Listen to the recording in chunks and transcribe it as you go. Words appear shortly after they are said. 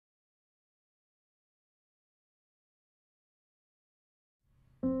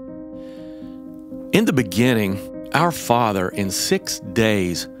In the beginning, our Father in 6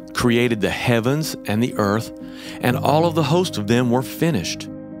 days created the heavens and the earth, and all of the host of them were finished.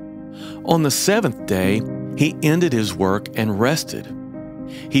 On the seventh day, He ended His work and rested.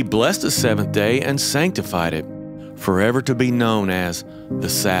 He blessed the seventh day and sanctified it, forever to be known as the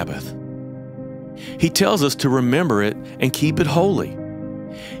Sabbath. He tells us to remember it and keep it holy.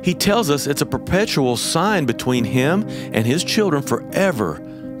 He tells us it's a perpetual sign between Him and His children forever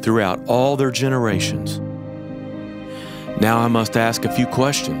throughout all their generations. Now I must ask a few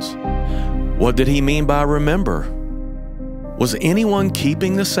questions. What did He mean by remember? Was anyone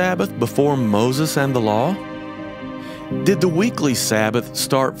keeping the Sabbath before Moses and the law? Did the weekly Sabbath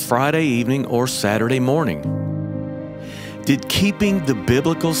start Friday evening or Saturday morning? Did keeping the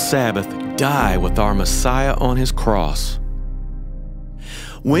biblical Sabbath die with our Messiah on His cross?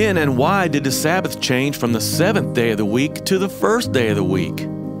 When and why did the Sabbath change from the seventh day of the week to the first day of the week?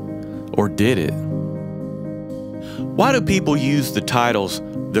 Or did it? Why do people use the titles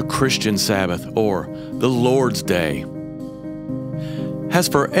the Christian Sabbath or the Lord's Day? Has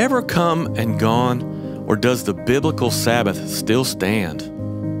forever come and gone, or does the biblical Sabbath still stand?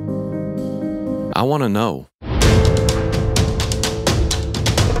 I want to know.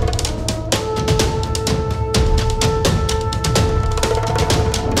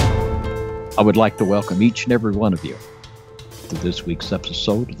 I would like to welcome each and every one of you to this week's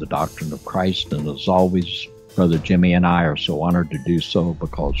episode of the Doctrine of Christ. And as always, Brother Jimmy and I are so honored to do so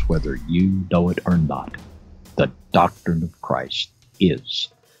because whether you know it or not, the doctrine of Christ is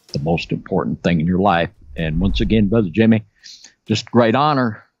the most important thing in your life. And once again, Brother Jimmy, just great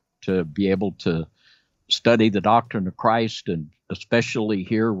honor to be able to study the doctrine of Christ, and especially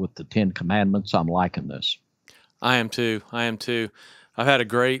here with the 10 Commandments. I'm liking this. I am too. I've had a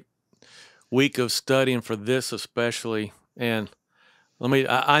great week of studying for this especially, and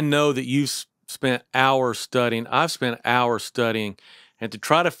I know that you've spent hours studying. I've spent hours studying, and to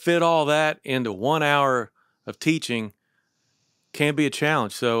try to fit all that into 1 hour of teaching can be a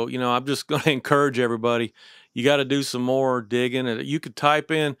challenge. So, I'm just going to encourage everybody. You got to do some more digging. You could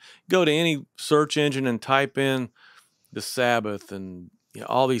go to any search engine and type in the Sabbath and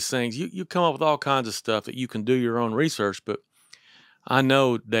all these things. You come up with all kinds of stuff that you can do your own research, but I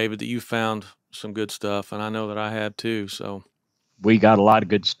know, David, that you found some good stuff, and I know that I have too. So we got a lot of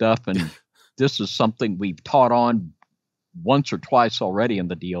good stuff, and this is something we've taught on once or twice already in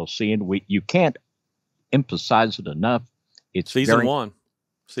the DLC, and you can't emphasize it enough. It's season one,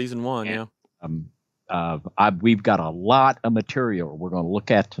 yeah. We've got a lot of material we're going to look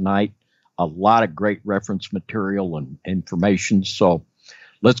at tonight. A lot of great reference material and information. So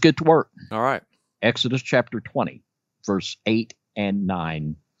let's get to work. All right. Exodus chapter 20, verse 8 and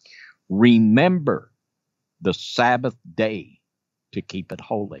 9. Remember the Sabbath day to keep it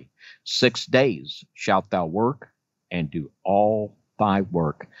holy. 6 days shalt thou work and do all thy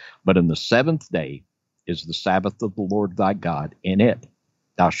work. But in the seventh day is the Sabbath of the Lord thy God. In it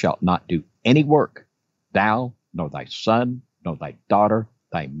thou shalt not do any work, thou, nor thy son, nor thy daughter,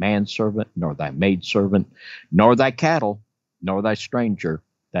 thy manservant, nor thy maidservant, nor thy cattle, nor thy stranger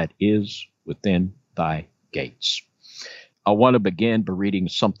that is within thy gates. I want to begin by reading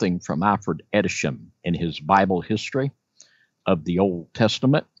something from Alfred Edisham in his Bible history of the Old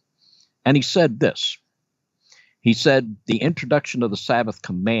Testament. And he said this. He said, the introduction of the Sabbath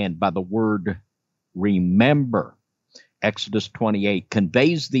command by the word remember, Exodus 28,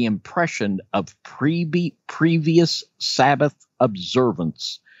 conveys the impression of previous Sabbath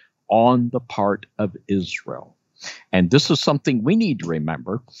observance on the part of Israel. And this is something we need to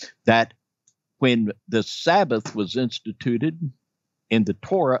remember, that when the Sabbath was instituted in the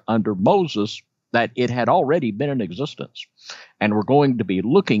Torah under Moses, that it had already been in existence. And we're going to be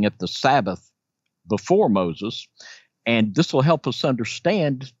looking at the Sabbath before Moses, and this will help us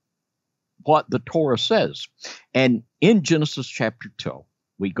understand what the Torah says. And in Genesis chapter 2,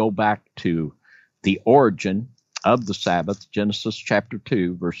 we go back to the origin of the Sabbath, Genesis chapter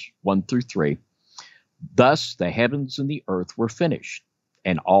 2, verse 1 through 3. Thus the heavens and the earth were finished,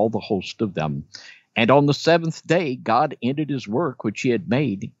 and all the host of them. And on the seventh day, God ended his work which he had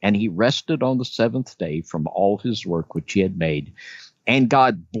made, and he rested on the seventh day from all his work which he had made. And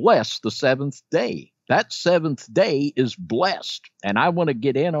God blessed the seventh day. That seventh day is blessed, and I want to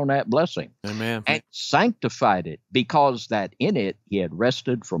get in on that blessing. Amen. And sanctified it, because that in it he had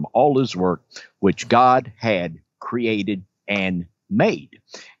rested from all his work which God had created and made.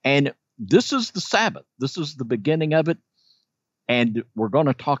 And this is the Sabbath. This is the beginning of it. And we're going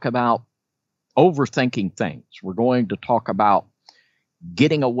to talk about overthinking things. We're going to talk about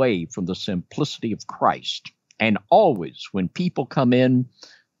getting away from the simplicity of Christ. And always when people come in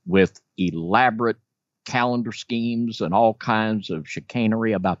with elaborate calendar schemes and all kinds of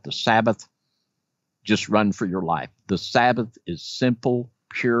chicanery about the Sabbath, just run for your life. The Sabbath is simple,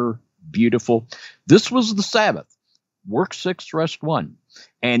 pure, beautiful. This was the Sabbath. Work 6, rest 1.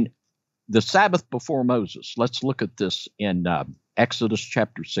 And the Sabbath before Moses. Let's look at this in Exodus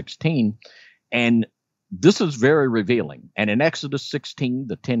chapter 16. And this is very revealing. And in Exodus 16,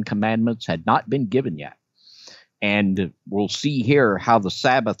 the 10 Commandments had not been given yet. And we'll see here how the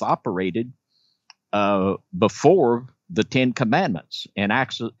Sabbath operated before the 10 Commandments in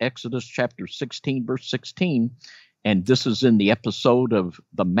Exodus chapter 16, verse 16. And this is in the episode of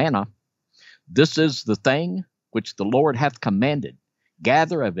the manna. This is the thing which the Lord hath commanded.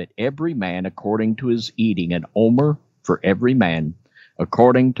 Gather of it every man according to his eating, an omer for every man,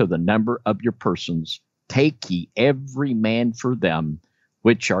 according to the number of your persons. Take ye every man for them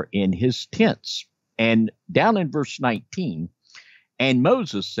which are in his tents. And down in verse 19, and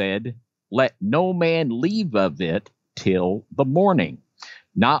Moses said, let no man leave of it till the morning.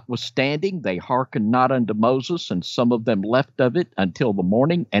 Notwithstanding, they hearkened not unto Moses, and some of them left of it until the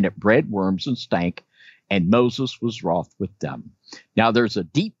morning, and it bred worms and stank, and Moses was wroth with them. Now, there's a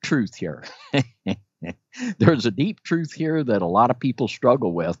deep truth here. There's a deep truth here that a lot of people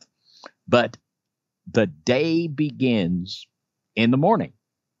struggle with, but the day begins in the morning.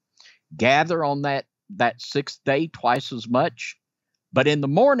 Gather on that 6th day twice as much, but in the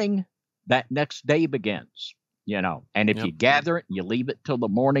morning, that next day begins. And if you gather it, you leave it till the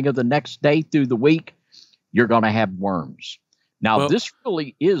morning of the next day through the week, you're going to have worms. Now, this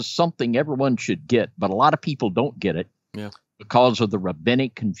really is something everyone should get, but a lot of people don't get it because of the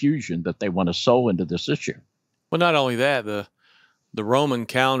rabbinic confusion that they want to sow into this issue. Well, not only that, the Roman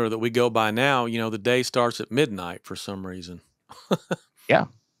calendar that we go by now, the day starts at midnight for some reason. Yeah.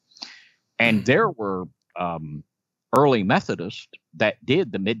 And there were early Methodists that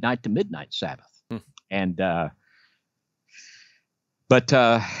did the midnight to midnight Sabbath. And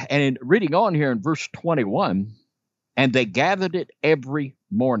in reading on here in verse 21, and they gathered it every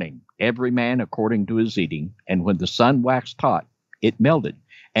morning, every man according to his eating. And when the sun waxed hot, it melted.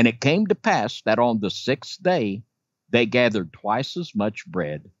 And it came to pass that on the 6th day, they gathered twice as much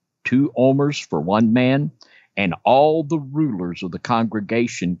bread, 2 omers for one man. And all the rulers of the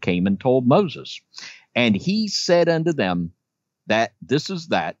congregation came and told Moses. And he said unto them that this is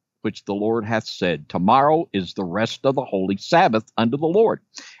that which the Lord hath said, tomorrow is the rest of the holy Sabbath unto the Lord.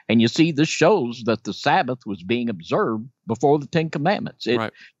 And you see, this shows that the Sabbath was being observed before the 10 Commandments.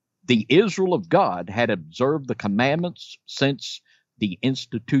 The Israel of God had observed the commandments since the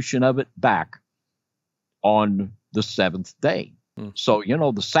institution of it back on the 7th day. So,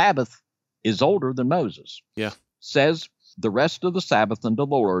 the Sabbath is older than Moses. Yeah. Says, the rest of the Sabbath unto the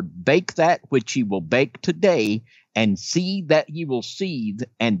Lord, bake that which ye will bake today, and seethe that ye will seethe,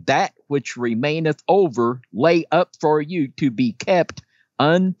 and that which remaineth over lay up for you to be kept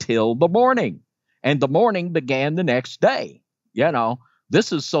until the morning. And the morning began the next day.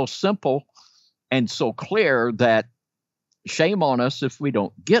 This is so simple and so clear that shame on us if we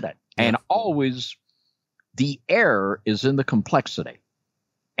don't get it. Yeah. And always the error is in the complexity.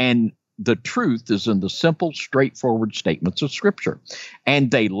 And the truth is in the simple, straightforward statements of Scripture. And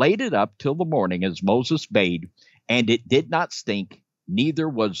they laid it up till the morning as Moses bade, and it did not stink, neither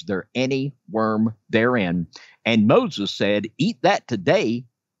was there any worm therein. And Moses said, eat that today,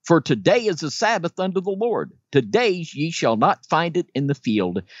 for today is a Sabbath unto the Lord. Today ye shall not find it in the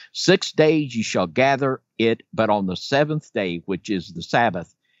field. 6 days ye shall gather it, but on the 7th day, which is the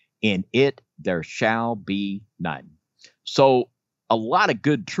Sabbath, in it there shall be none. So, a lot of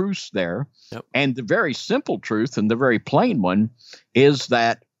good truths there. Yep. And the very simple truth and the very plain one is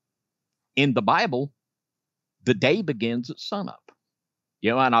that in the Bible, the day begins at sunup.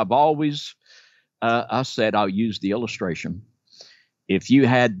 And I've always, I said, I'll use the illustration. If you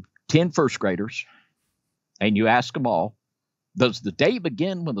had 10 first graders and you ask them all, does the day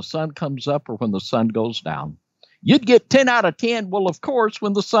begin when the sun comes up or when the sun goes down? You'd get 10 out of 10. Well, of course,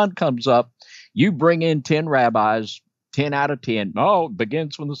 when the sun comes up, you bring in 10 rabbis, 10 out of 10. No, it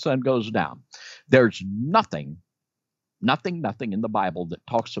begins when the sun goes down. There's nothing in the Bible that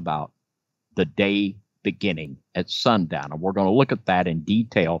talks about the day beginning at sundown. And we're going to look at that in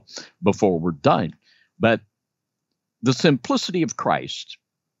detail before we're done. But the simplicity of Christ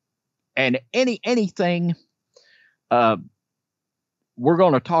and anything, we're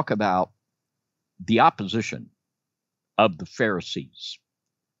going to talk about the opposition of the Pharisees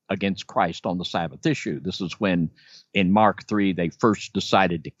against Christ on the Sabbath issue. This is when in Mark 3, they first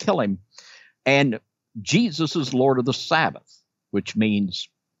decided to kill him. And Jesus is Lord of the Sabbath, which means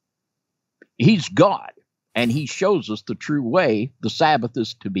he's God. And he shows us the true way the Sabbath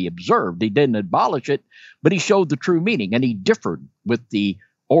is to be observed. He didn't abolish it, but he showed the true meaning. And he differed with the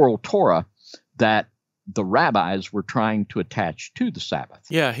oral Torah that the rabbis were trying to attach to the Sabbath.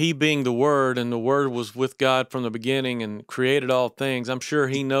 Yeah, he being the Word, and the Word was with God from the beginning and created all things. I'm sure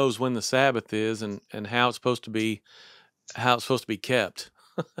he knows when the Sabbath is and how it's supposed to be kept.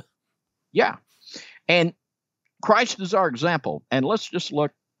 Yeah. And Christ is our example. And let's just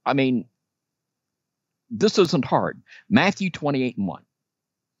look, I mean, this isn't hard. Matthew 28:1.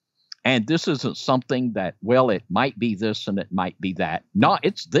 And this isn't something that, well, it might be this and it might be that. No,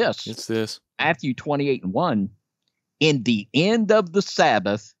 it's this. It's this. Matthew 28:1. In the end of the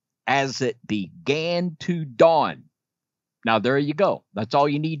Sabbath, as it began to dawn. Now, there you go. That's all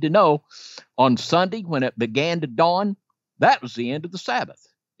you need to know. On Sunday, when it began to dawn, that was the end of the Sabbath.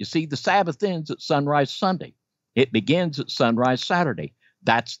 You see, the Sabbath ends at sunrise Sunday. It begins at sunrise Saturday.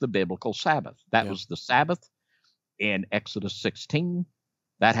 That's the biblical Sabbath. That was the Sabbath in Exodus 16.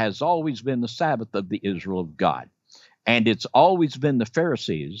 That has always been the Sabbath of the Israel of God. And it's always been the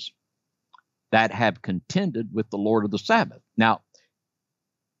Pharisees that have contended with the Lord of the Sabbath. Now,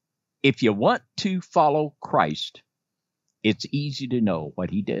 if you want to follow Christ, it's easy to know what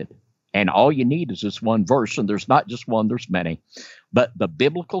he did. And all you need is this one verse, and there's not just one, there's many. But the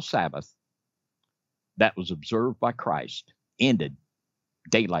biblical Sabbath that was observed by Christ ended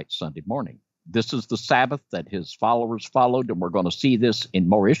daylight Sunday morning. This is the Sabbath that his followers followed, and we're going to see this in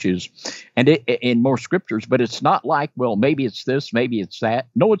more issues and in more scriptures. But it's not like, well, maybe it's this, maybe it's that.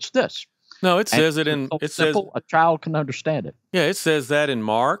 No, it's this. No, it says it in. It says a child can understand it. Yeah, it says that in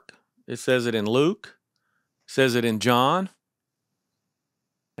Mark. It says it in Luke. It says it in John.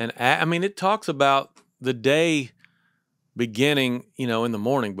 And I mean, it talks about the day beginning, in the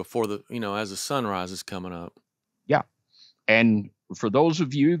morning before as the sunrise is coming up. Yeah. And for those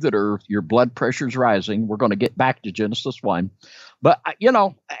of you that your blood pressure's rising, we're going to get back to Genesis 1. But,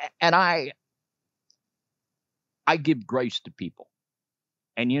 and I give grace to people.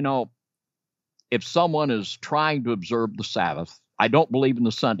 And, if someone is trying to observe the Sabbath, I don't believe in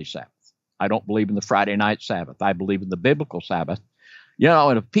the Sunday Sabbath. I don't believe in the Friday night Sabbath. I believe in the biblical Sabbath.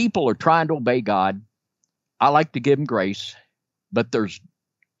 And if people are trying to obey God, I like to give them grace. But there's,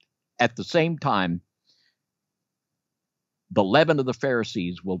 at the same time, the leaven of the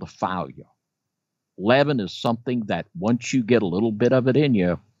Pharisees will defile you. Leaven is something that once you get a little bit of it in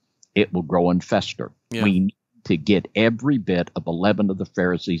you, it will grow and fester. Yeah. We need to get every bit of the leaven of the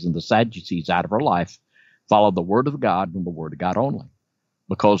Pharisees and the Sadducees out of our life, follow the word of God and the word of God only.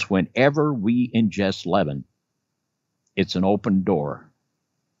 Because whenever we ingest leaven, it's an open door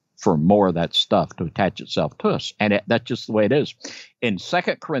for more of that stuff to attach itself to us. And that's just the way it is. In 2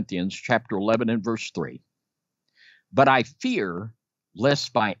 Corinthians chapter 11 and verse 3, but I fear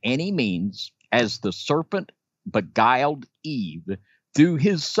lest by any means, as the serpent beguiled Eve through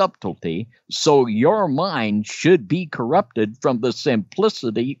his subtlety, so your mind should be corrupted from the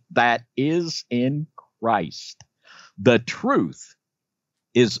simplicity that is in Christ. The truth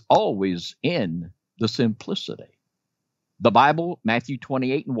is always in the simplicity. The Bible, Matthew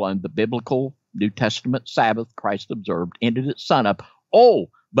 28:1, the biblical New Testament Sabbath Christ observed, ended at sunup. Oh,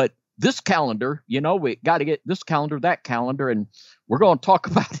 but this calendar, we got to get this calendar, that calendar, and we're going to talk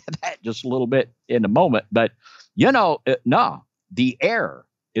about that just a little bit in a moment. But, no, the error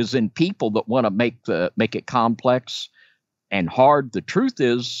is in people that want to make it complex and hard. The truth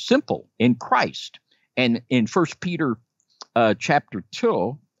is simple in Christ. And in 1 Peter chapter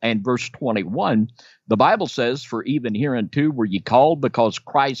 2 and verse 21, the Bible says, for even hereunto were ye called, because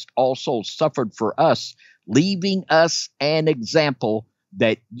Christ also suffered for us, leaving us an example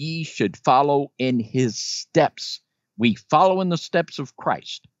that ye should follow in his steps. We follow in the steps of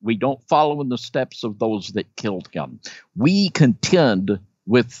Christ. We don't follow in the steps of those that killed him. We contend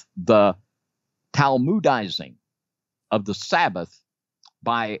with the Talmudizing of the Sabbath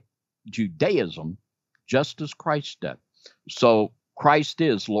by Judaism, just as Christ did. So Christ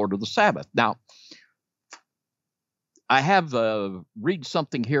is Lord of the Sabbath. Now, I have read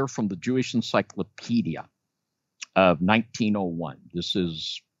something here from the Jewish Encyclopedia of 1901. This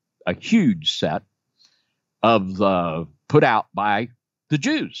is a huge set of put out by the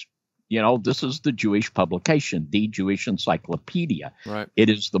Jews. This is the Jewish publication, the Jewish Encyclopedia. Right. It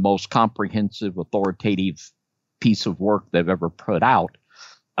is the most comprehensive, authoritative piece of work they've ever put out.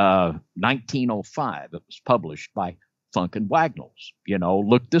 1905, it was published by Funk and Wagnalls.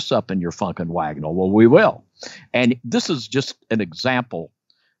 Look this up in your Funk and Wagnall. Well, we will. And this is just an example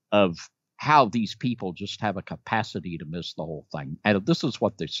of how these people just have a capacity to miss the whole thing. And this is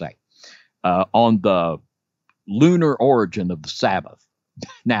what they say. On the lunar origin of the Sabbath,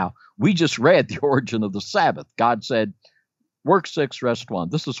 Now, we just read the origin of the Sabbath. God said, work 6, rest 1.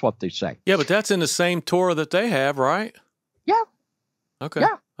 This is what they say. Yeah, but that's in the same Torah that they have, right? Yeah. Okay.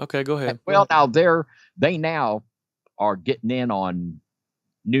 Yeah. Okay, go ahead. Well, now they now are getting in on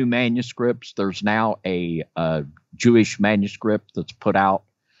new manuscripts. There's now a Jewish manuscript that's put out.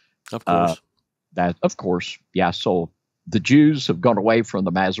 Of course. Of course. Yeah. So the Jews have gone away from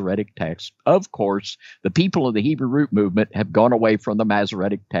the Masoretic text. Of course, the people of the Hebrew root movement have gone away from the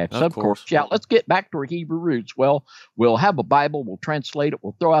Masoretic text. Of course. Yeah, let's get back to our Hebrew roots. Well, we'll have a Bible. We'll translate it.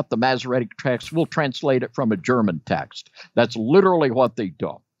 We'll throw out the Masoretic text. We'll translate it from a German text. That's literally what they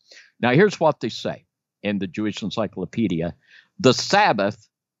do. Now, here's what they say in the Jewish Encyclopedia. The Sabbath,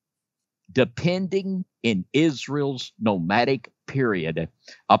 depending in Israel's nomadic period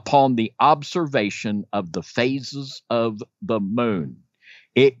upon the observation of the phases of the moon.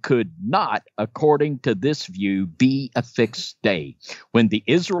 It could not, according to this view, be a fixed day. When the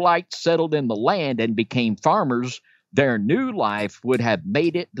Israelites settled in the land and became farmers, their new life would have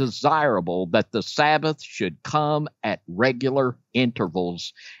made it desirable that the Sabbath should come at regular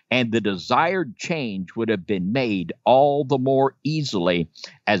intervals, and the desired change would have been made all the more easily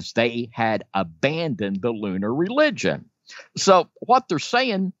as they had abandoned the lunar religion. So what they're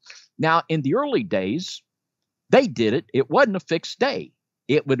saying now, in the early days, they did it. It wasn't a fixed day.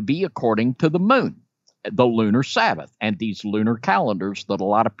 It would be according to the moon, the lunar Sabbath, and these lunar calendars that a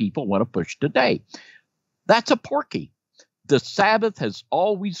lot of people want to push today. That's a porky. The Sabbath has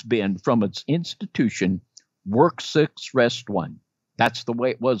always been, from its institution, work 6, rest 1. That's the way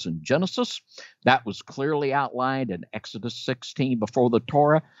it was in Genesis. That was clearly outlined in Exodus 16 before the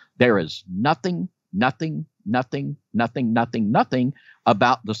Torah. There is nothing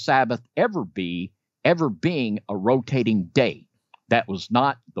about the Sabbath ever being a rotating day. That was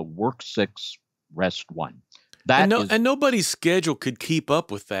not the work 6, rest 1. And nobody's schedule could keep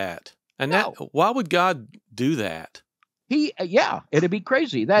up with that. And why would God do that? It'd be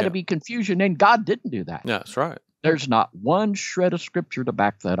crazy. That'd be confusion, and God didn't do that. Yeah, that's right. There's not one shred of scripture to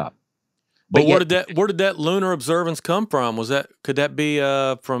back that up. But where did that lunar observance come from? Could that be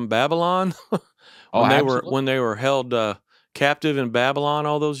from Babylon? when they were held captive in Babylon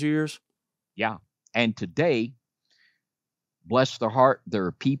all those years? Yeah. And today, bless their heart, there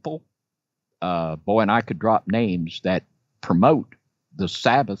are people, and I could drop names that promote the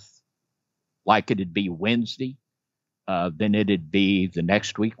Sabbath like it'd be Wednesday, then it'd be the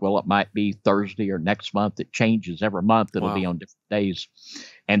next week. Well, it might be Thursday or next month. It changes every month. It'll be on different days.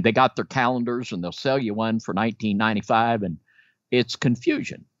 And they got their calendars, and they'll sell you one for $19.95, and it's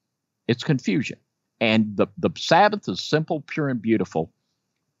confusion. It's confusion. And the Sabbath is simple, pure, and beautiful.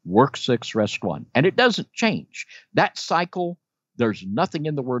 Work 6, rest 1. And it doesn't change. That cycle, there's nothing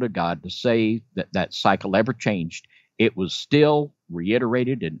in the Word of God to say that cycle ever changed. It was still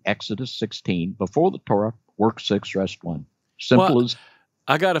reiterated in Exodus 16 before the Torah, work 6, rest 1. Simple as.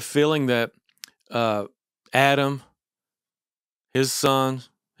 I got a feeling that Adam, his sons,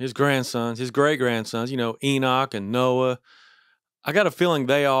 his grandsons, his great-grandsons, Enoch and Noah, I got a feeling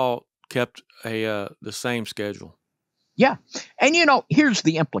they all kept the same schedule. Yeah. And, here's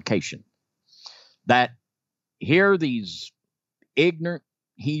the implication that here these ignorant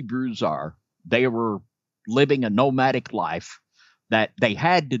Hebrews are. They were living a nomadic life, that they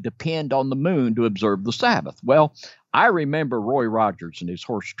had to depend on the moon to observe the Sabbath. Well, I remember Roy Rogers and his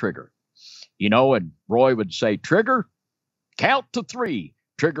horse Trigger, and Roy would say, Trigger, count to 3.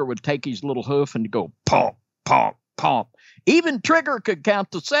 Trigger would take his little hoof and go, pump, pump, pump. Even Trigger could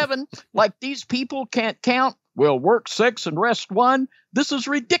count to 7. Like these people can't count. We'll work 6 and rest 1. This is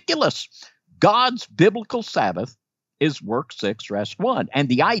ridiculous. God's biblical Sabbath is work 6, rest 1. And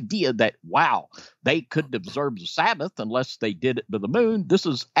the idea that, they couldn't observe the Sabbath unless they did it to the moon, this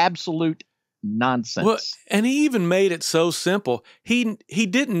is absolute nonsense. Well, and he even made it so simple. He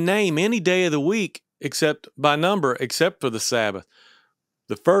didn't name any day of the week except by number, except for the Sabbath.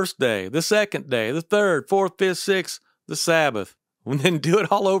 The first day, the second day, the third, fourth, fifth, sixth, the Sabbath. And then do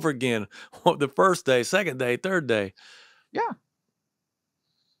it all over again. The first day, second day, third day. Yeah.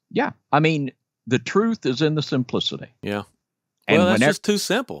 Yeah. I mean, the truth is in the simplicity. Yeah. Well, that's just too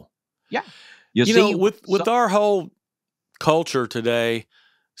simple. Yeah. You see, with our whole culture today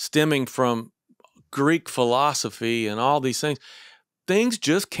stemming from Greek philosophy and all these things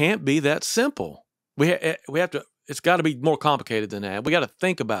just can't be that simple. We have to, it's got to be more complicated than that. We got to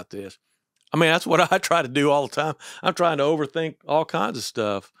think about this. I mean, that's what I try to do all the time. I'm trying to overthink all kinds of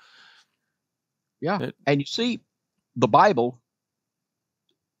stuff. Yeah. And you see, the Bible,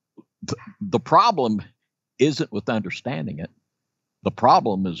 the problem isn't with understanding it. The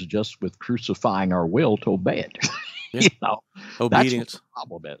problem is just with crucifying our will to obey it. Yeah. You know, that's what Obedience. the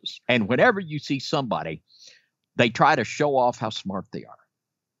problem is. And whenever you see somebody, they try to show off how smart they are.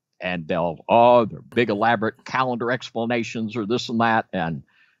 And they're big elaborate calendar explanations or this and that. And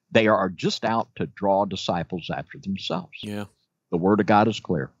they are just out to draw disciples after themselves. Yeah. The word of God is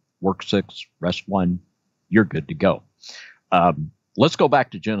clear. Work 6, rest 1, you're good to go. Let's go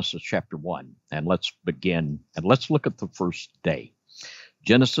back to Genesis chapter 1 and let's begin and let's look at the first day.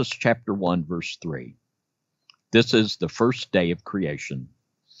 Genesis chapter 1, verse 3. This is the first day of creation.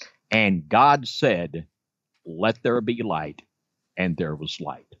 And God said, let there be light, and there was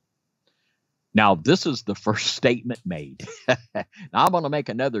light. Now, this is the first statement made. Now, I'm going to make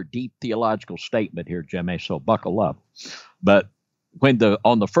another deep theological statement here, Jimmy, so buckle up. But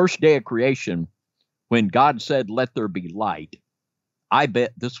on the first day of creation, when God said, let there be light, I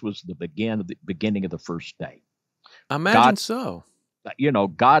bet this was the beginning of the first day. I imagine so. You know,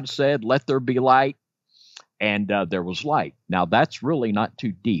 God said, let there be light, and there was light. Now, that's really not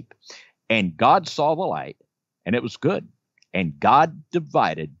too deep. And God saw the light, and it was good. And God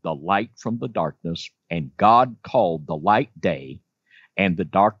divided the light from the darkness, and God called the light day, and the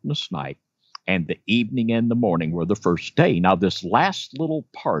darkness night, and the evening and the morning were the first day. Now, this last little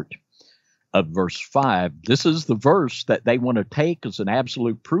part of verse 5, this is the verse that they want to take as an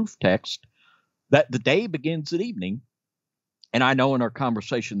absolute proof text that the day begins at evening. And I know in our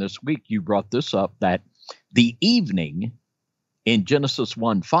conversation this week, you brought this up, that the evening in Genesis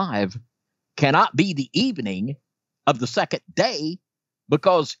 1:5 cannot be the evening of the second day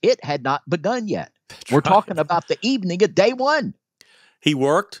because it had not begun yet. We're talking about the evening of day 1. He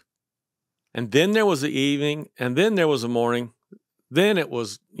worked, and then there was the evening, and then there was the morning. Then it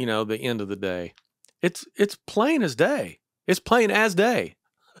was, the end of the day. It's plain as day. It's plain as day.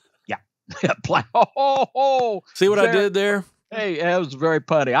 Yeah. See what I did there? Hey, that was very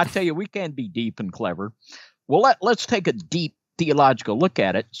punny. I tell you, we can be deep and clever. Well, let's take a deep theological look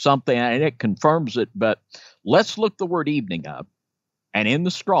at it, something, and it confirms it, but let's look the word evening up. And in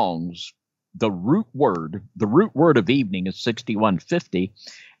the Strong's, the root word of evening is 6150,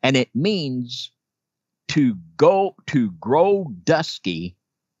 and it means to grow dusky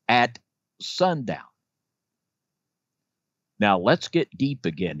at sundown. Now, let's get deep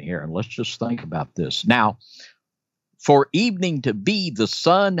again here, and let's just think about this. Now, for evening to be, the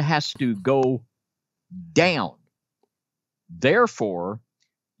sun has to go down. Therefore,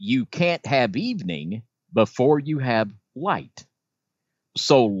 you can't have evening before you have light.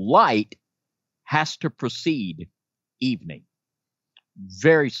 So light has to precede evening.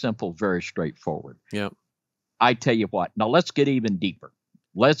 Very simple, very straightforward. Yeah. I tell you what. Now let's get even deeper.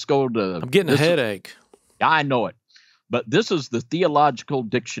 Let's go to... I'm getting a headache. I know it. But this is the Theological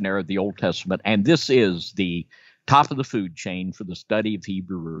Dictionary of the Old Testament, and this is the top of the food chain for the study of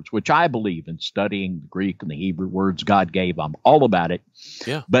Hebrew words, which I believe in studying the Greek and the Hebrew words God gave. I'm all about it.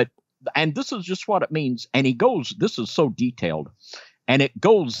 Yeah. And this is just what it means. And this is so detailed, and it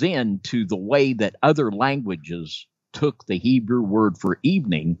goes into the way that other languages took the Hebrew word for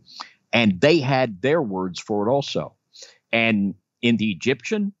evening, and they had their words for it also. And in the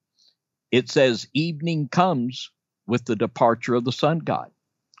Egyptian, it says evening comes with the departure of the sun god.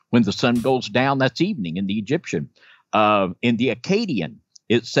 When the sun goes down, that's evening in the Egyptian. In the Akkadian,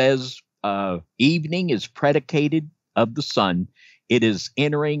 it says evening is predicated of the sun. It is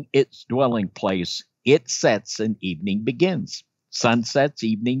entering its dwelling place. It sets and evening begins. Sun sets,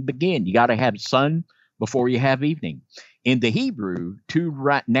 evening begin. You got to have sun before you have evening. In the Hebrew, two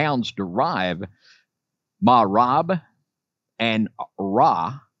nouns derive, marab and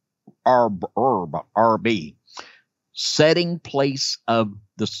ra, rb, setting place of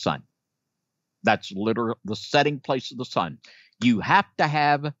the sun. That's literally the setting place of the sun. You have to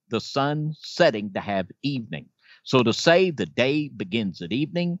have the sun setting to have evening. So to say the day begins at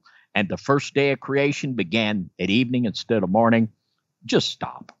evening and the first day of creation began at evening instead of morning, just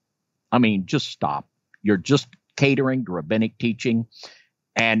stop. I mean, just stop. You're just catering to rabbinic teaching.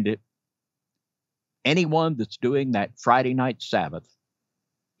 And anyone that's doing that Friday night Sabbath,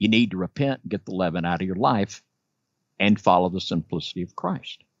 you need to repent and get the leaven out of your life and follow the simplicity of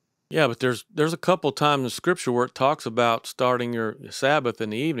Christ. Yeah, but there's a couple times in Scripture where it talks about starting your Sabbath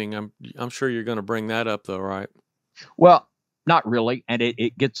in the evening. I'm sure you're going to bring that up, though, right? Well, not really, and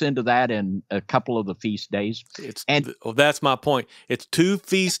it gets into that in a couple of the feast days. That's my point. It's 2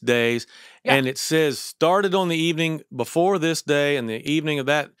 feast days, yeah. And it says started on the evening before this day and the evening of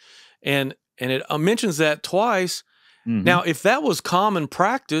that, and it mentions that twice. Mm-hmm. Now, if that was common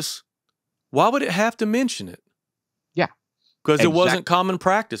practice, why would it have to mention it? Yeah. Because it wasn't common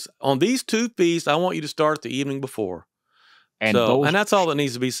practice. On these 2 feasts, I want you to start the evening before. And that's all that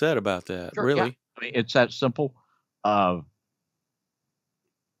needs to be said about that, sure, really. Yeah. I mean, it's that simple. uh,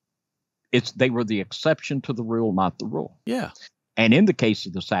 they were the exception to the rule, not the rule. Yeah. And in the case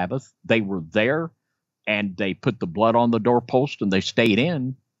of the Sabbath, they were there and they put the blood on the doorpost and they stayed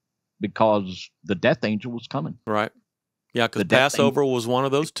in because the death angel was coming. Right. Yeah, because The death Passover was one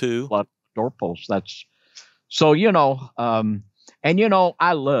of those two. Blood on the doorpost. That's so, and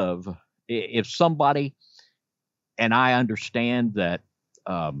I love if somebody, and I understand that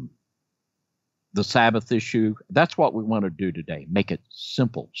the Sabbath issue, that's what we want to do today. Make it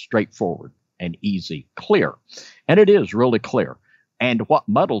simple, straightforward, and easy, clear. And it is really clear. And what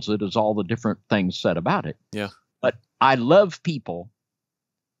muddles it is all the different things said about it. Yeah. But I love people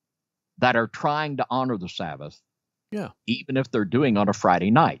that are trying to honor the Sabbath. Yeah. Even if they're doing on a Friday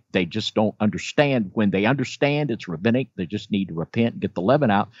night. They just don't understand. When they understand it's rabbinic, they just need to repent and get the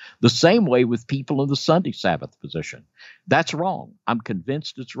leaven out. The same way with people in the Sunday Sabbath position. That's wrong. I'm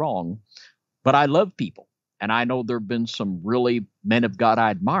convinced it's wrong. But I love people. And I know there have been some really men of God I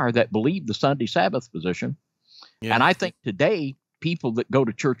admire that believe the Sunday Sabbath position. Yeah. And I think today, people that go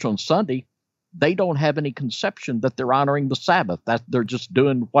to church on Sunday, they don't have any conception that they're honoring the Sabbath. That they're just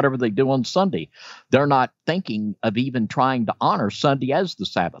doing whatever they do on Sunday. They're not thinking of even trying to honor Sunday as the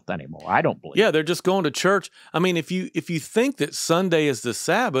Sabbath anymore. I don't believe. Yeah, they're just going to church. I mean, if you think that Sunday is the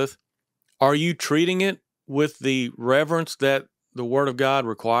Sabbath, are you treating it with the reverence that the Word of God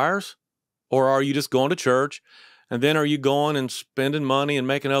requires? Or are you just going to church, and then are you going and spending money and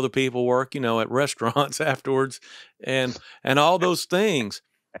making other people work, at restaurants afterwards, and all those things?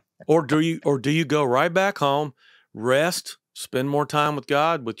 Or do you go right back home, rest, spend more time with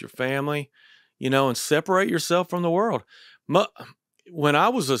God, with your family, and separate yourself from the world? When I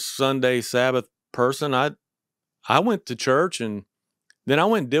was a Sunday Sabbath person, I went to church and then I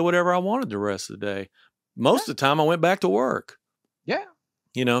went and did whatever I wanted the rest of the day. Most of the time I went back to work. Yeah.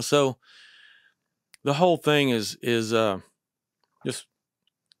 So the whole thing is just,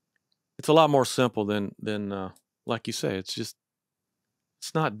 it's a lot more simple than like you say. It's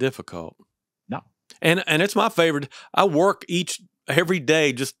not difficult. No. And it's my favorite. I work every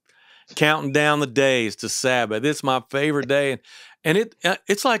day just counting down the days to Sabbath. It's my favorite day. And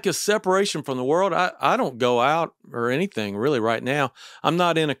it's like a separation from the world. I don't go out or anything really right now. I'm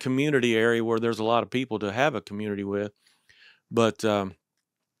not in a community area where there's a lot of people to have a community with. But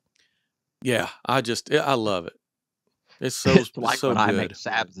yeah, I love it. It's so it's like so when good. I make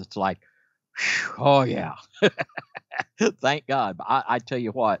Sabbath, it's like, oh yeah. Thank God. But I tell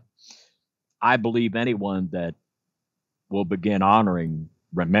you what, I believe anyone that will begin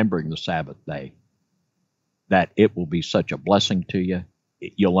remembering the Sabbath day, that it will be such a blessing to you.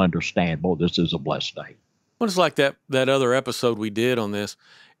 You'll understand, boy, this is a blessed day. Well, it's like that other episode we did on this.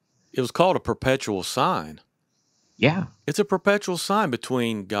 It was called a perpetual sign. Yeah. It's a perpetual sign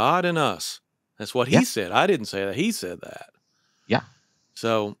between God and us. That's what he said. I didn't say that. He said that. Yeah.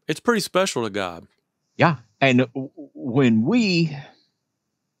 So it's pretty special to God. Yeah. And when we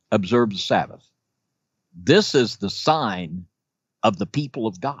observe the Sabbath, this is the sign of the people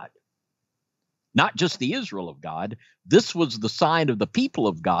of God. Not just the Israel of God. This was the sign of the people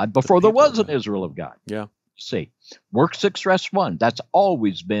of God before there was an Israel of God. Yeah. See, work 6, rest 1. That's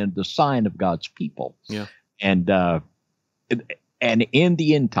always been the sign of God's people. Yeah. And in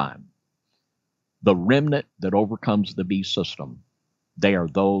the end time, the remnant that overcomes the beast system, they are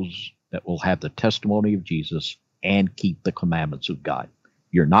those that will have the testimony of Jesus and keep the commandments of God.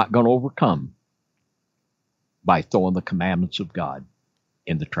 You're not going to overcome by throwing the commandments of God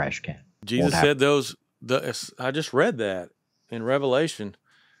in the trash can. Jesus said I just read that in Revelation.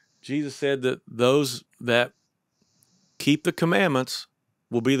 Jesus said that those that keep the commandments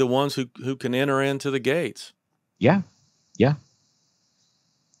will be the ones who can enter into the gates. Yeah, yeah.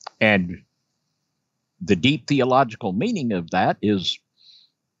 And the deep theological meaning of that is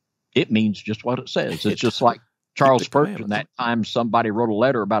it means just what it says. It's just like Charles Spurgeon, that time somebody wrote a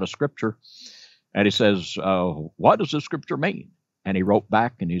letter about a scripture, and he says, what does the scripture mean? And he wrote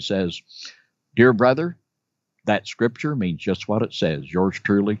back and he says, dear brother, that scripture means just what it says. Yours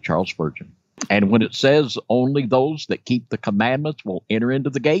truly, Charles Spurgeon. And when it says only those that keep the commandments will enter into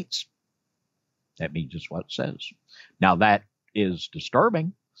the gates, that means just what it says. Now, that is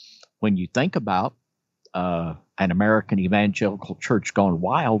disturbing when you think about an American evangelical church gone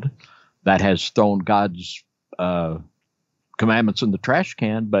wild that has thrown God's commandments in the trash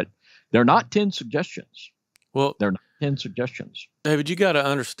can, but they're not 10 suggestions. Well, they're not 10 suggestions. David, you got to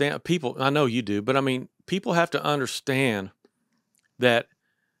understand, people, I know you do, but I mean, people have to understand that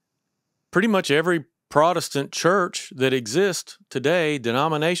pretty much every Protestant church that exists today,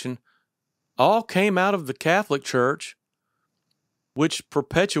 denomination, all came out of the Catholic Church, which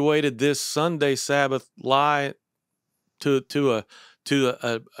perpetuated this Sunday Sabbath lie to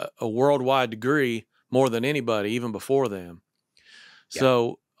a worldwide degree more than anybody, even before them. Yeah.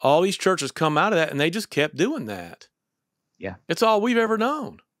 So all these churches come out of that, and they just kept doing that. Yeah. It's all we've ever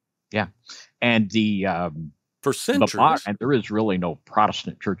known. Yeah. And for centuries. And there is really no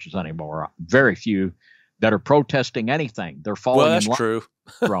Protestant churches anymore. Very few that are protesting anything. They're falling Well, that's in line true.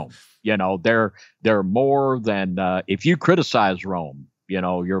 with Rome. They're more than if you criticize Rome,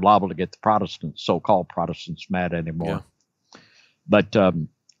 you're liable to get the so-called Protestants mad anymore. Yeah. But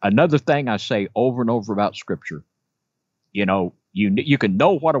another thing I say over and over about Scripture, you can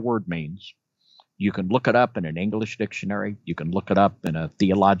know what a word means. You can look it up in an English dictionary. You can look it up in a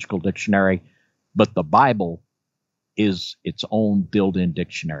theological dictionary. But the Bible is its own built-in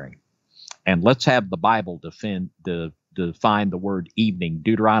dictionary. And let's have the Bible define the word evening.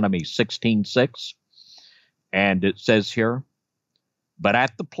 Deuteronomy 16:6. And it says here, but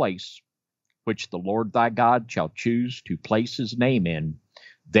at the place which the Lord thy God shall choose to place his name in,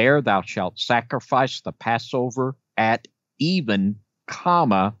 there thou shalt sacrifice the Passover at even,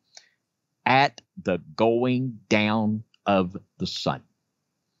 at the going down of the sun.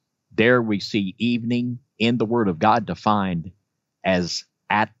 There we see evening in the Word of God defined as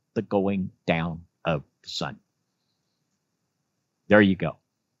at the going down of the sun. There you go.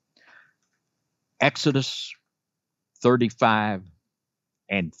 Exodus 35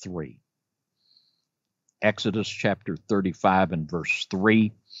 and 3. Exodus chapter 35 and verse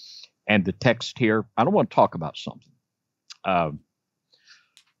 3. And the text here, I don't want to talk about something.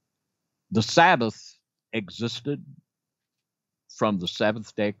 The Sabbath existed from the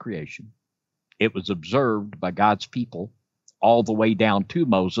seventh day of creation. It was observed by God's people all the way down to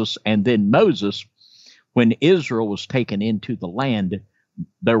Moses. And then Moses, when Israel was taken into the land,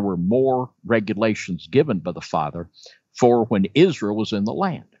 there were more regulations given by the Father for when Israel was in the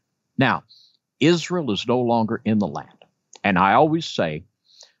land. Now, Israel is no longer in the land. And I always say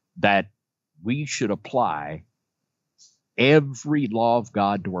that we should apply every law of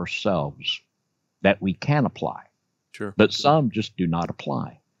God to ourselves that we can apply. Sure. But some just do not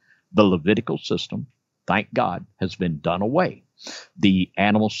apply. The Levitical system, thank God, has been done away. The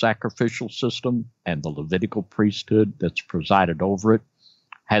animal sacrificial system and the Levitical priesthood that's presided over it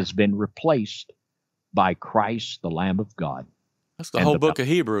has been replaced by Christ, the Lamb of God. That's the whole book of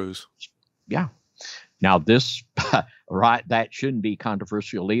Hebrews. Yeah. Now this, right, that shouldn't be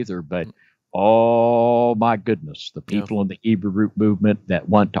controversial either, but oh my goodness, the people in the Hebrew root movement that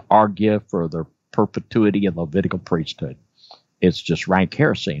want to argue for the perpetuity of the Levitical priesthood. It's just rank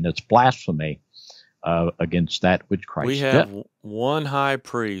heresy, and it's blasphemy against that which Christ did. We have one high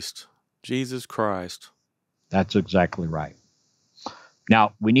priest, Jesus Christ. That's exactly right.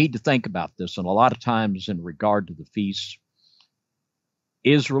 Now, we need to think about this, and a lot of times in regard to the feasts,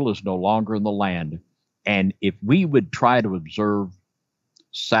 Israel is no longer in the land, and if we would try to observe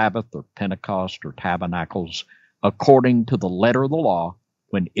Sabbath or Pentecost or Tabernacles according to the letter of the law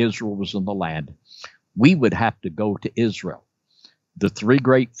when Israel was in the land, we would have to go to Israel. The three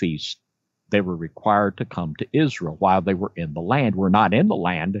great feasts, they were required to come to Israel while they were in the land. We're not in the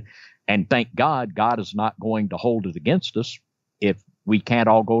land, and thank God, God is not going to hold it against us if we can't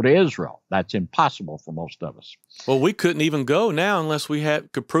all go to Israel. That's impossible for most of us. Well, we couldn't even go now unless we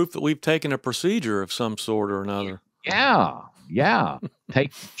could prove that we've taken a procedure of some sort or another. Yeah.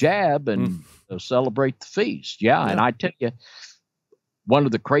 Take the jab and celebrate the feast. Yeah, and I tell you, one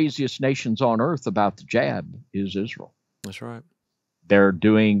of the craziest nations on earth about the jab is Israel. That's right. They're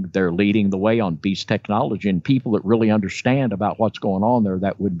leading the way on beast technology, and people that really understand about what's going on there,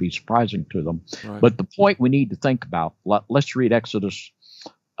 that wouldn't be surprising to them. Right. But the point we need to think about, let's read Exodus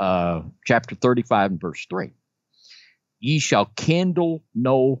chapter 35 and verse 3. Ye shall kindle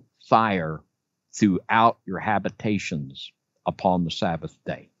no fire throughout your habitations upon the Sabbath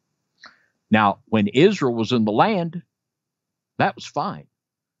day. Now, when Israel was in the land, that was fine.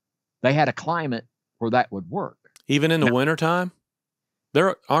 They had a climate where that would work. Even in the wintertime?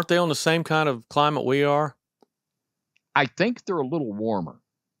 Aren't they on the same kind of climate we are? I think they're a little warmer.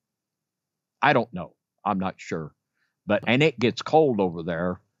 I don't know. I'm not sure. And it gets cold over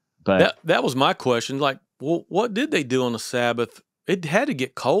there. But that was my question. Like, well, what did they do on the Sabbath? It had to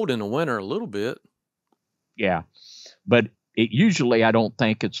get cold in the winter a little bit. Yeah. But usually I don't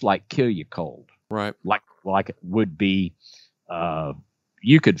think it's like kill you cold. Right. Like it would be,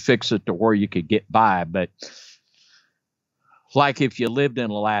 you could fix it to where you could get by, but like if you lived in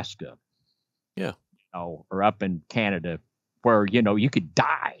Alaska, or up in Canada, where, you could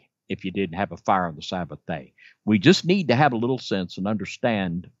die if you didn't have a fire on the Sabbath day. We just need to have a little sense and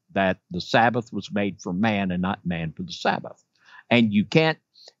understand that the Sabbath was made for man and not man for the Sabbath. And you can't,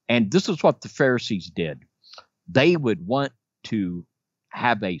 and this is what the Pharisees did. they would want to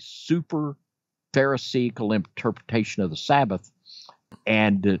have a super Pharisaical interpretation of the Sabbath,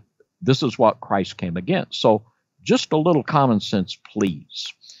 and this is what Christ came against. So just a little common sense,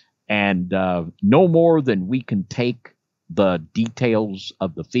 please. And no more than we can take the details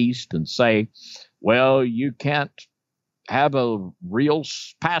of the feast and say, well, you can't have a real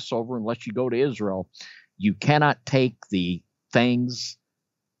Passover unless you go to Israel. You cannot take the things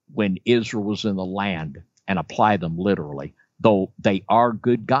when Israel was in the land and apply them literally, though they are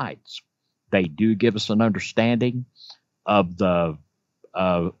good guides. They do give us an understanding of the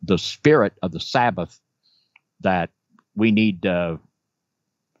spirit of the Sabbath that we need to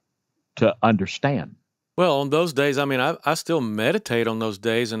understand. Well, on those days, I mean, I still meditate on those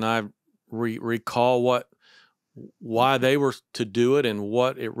days, and I recall why they were to do it and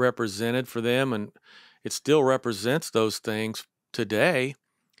what it represented for them, and it still represents those things today.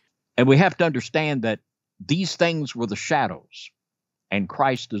 And we have to understand that these things were the shadows, and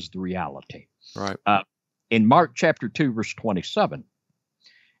Christ is the reality. Right. In Mark chapter 2, verse 27,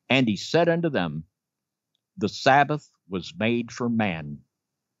 and he said unto them, the Sabbath was made for man,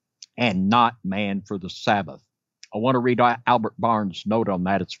 and not man for the Sabbath. I want to read Albert Barnes' note on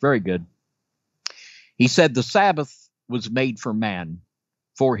that. It's very good. He said, the Sabbath was made for man,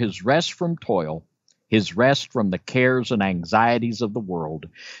 for his rest from toil, his rest from the cares and anxieties of the world,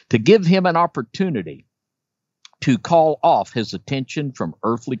 to give him an opportunity to call off his attention from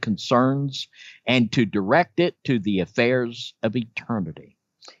earthly concerns and to direct it to the affairs of eternity.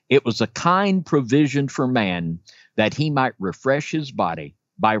 It was a kind provision for man that he might refresh his body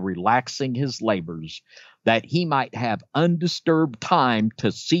by relaxing his labors, that he might have undisturbed time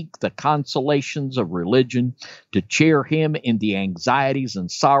to seek the consolations of religion, to cheer him in the anxieties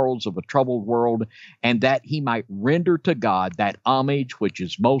and sorrows of a troubled world, and that he might render to God that homage which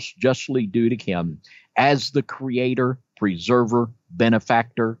is most justly due to him as the creator, preserver,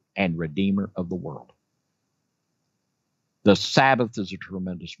 benefactor, and redeemer of the world. The Sabbath is a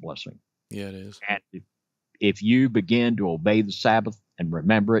tremendous blessing. Yeah, it is. And if you begin to obey the Sabbath and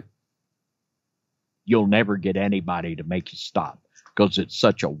remember it, you'll never get anybody to make you stop, because it's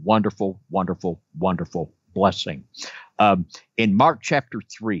such a wonderful, wonderful, wonderful blessing. In Mark chapter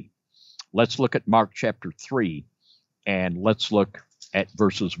 3, let's look at Mark chapter 3, and let's look at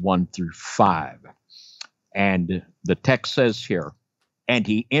verses 1 through 5. And the text says here, and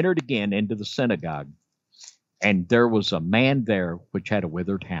he entered again into the synagogue, and there was a man there which had a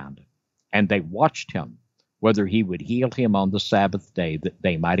withered hand. And they watched him, whether he would heal him on the Sabbath day, that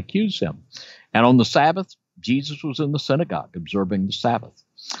they might accuse him. And on the Sabbath, Jesus was in the synagogue, observing the Sabbath.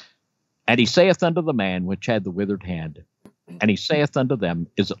 And he saith unto the man which had the withered hand, and he saith unto them,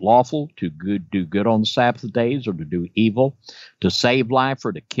 is it lawful to do good on the Sabbath days, or to do evil, to save life,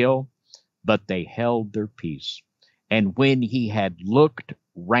 or to kill? But they held their peace. And when he had looked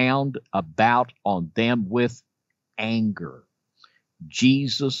round about on them with anger,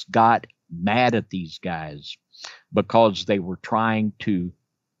 Jesus got mad at these guys because they were trying to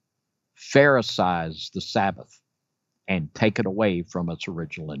Pharisaize the Sabbath and take it away from its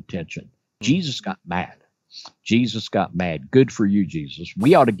original intention. Jesus got mad. Jesus got mad. Good for you, Jesus.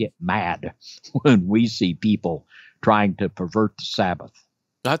 We ought to get mad when we see people trying to pervert the Sabbath.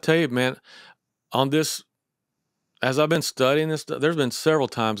 I tell you, man, on this, as I've been studying this, there's been several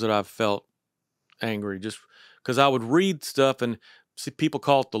times that I've felt angry just because I would read stuff and see people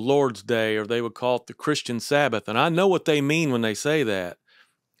call it the Lord's Day, or they would call it the Christian Sabbath. And I know what they mean when they say that.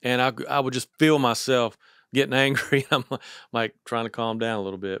 And I would just feel myself getting angry. I'm like trying to calm down a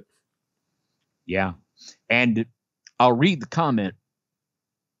little bit. Yeah. And I'll read the comment.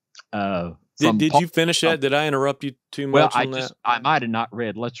 Did you finish that? Did I interrupt you too much on that? I might have not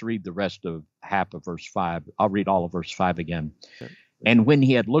read. Let's read the rest of half of verse 5. I'll read all of verse 5 again. Okay. And when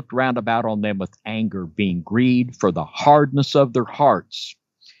he had looked round about on them with anger, being grieved for the hardness of their hearts,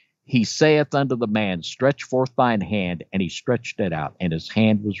 he saith unto the man, stretch forth thine hand. And he stretched it out, and his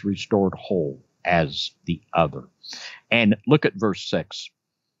hand was restored whole as the other. And look at verse 6.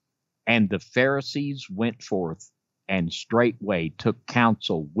 And the Pharisees went forth, and straightway took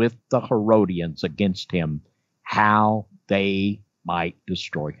counsel with the Herodians against him, how they might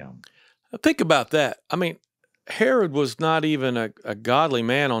destroy him. Think about that. I mean, Herod was not even a godly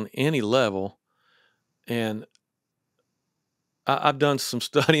man on any level. And I've done some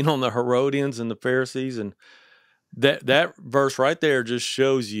studying on the Herodians and the Pharisees, and that verse right there just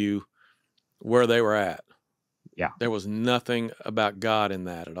shows you where they were at. Yeah. There was nothing about God in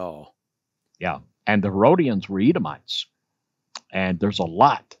that at all. Yeah. And the Herodians were Edomites. And there's a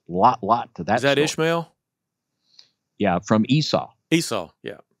lot to that. Is that story. Ishmael? Yeah, from Esau. Esau,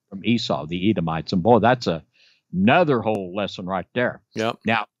 yeah. From Esau, the Edomites. And boy, that's a Another whole lesson right there. Yep.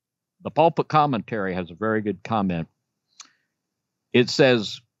 Now, the pulpit commentary has a very good comment. It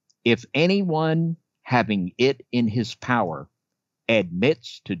says, if anyone having it in his power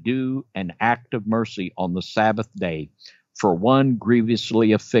admits to do an act of mercy on the Sabbath day for one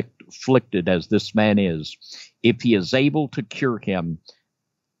grievously afflicted as this man is, if he is able to cure him,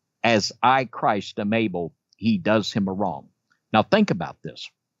 as I, Christ, am able, he does him a wrong. Now think about this.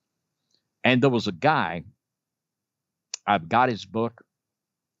 And there was a guy, I've got his book,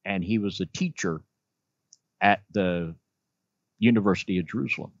 and he was a teacher at the University of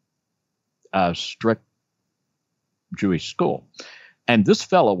Jerusalem, a strict Jewish school. And this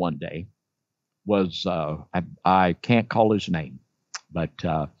fellow one day was, I can't call his name, but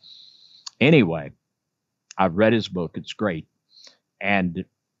anyway, I've read his book. It's great. And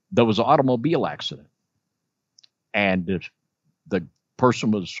there was an automobile accident, and the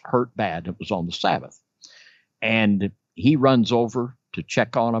person was hurt bad. It was on the Sabbath. And he runs over to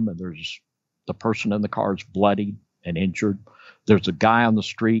check on him, and there's the person in the car is bloody and injured. There's a guy on the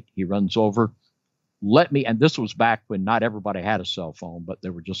street. He runs over. And this was back when not everybody had a cell phone, but they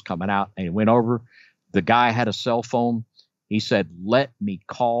were just coming out. And he went over. The guy had a cell phone. He said, let me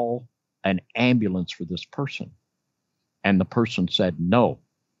call an ambulance for this person. And the person said, no,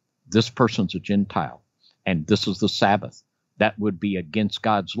 this person's a Gentile, and this is the Sabbath. That would be against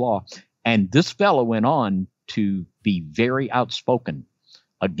God's law. And this fellow went on to be very outspoken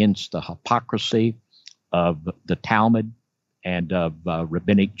against the hypocrisy of the Talmud and of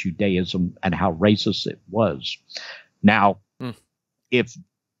rabbinic Judaism and how racist it was. Now, if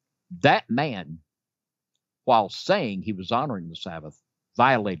that man, while saying he was honoring the Sabbath,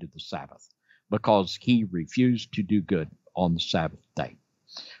 violated the Sabbath because he refused to do good on the Sabbath day.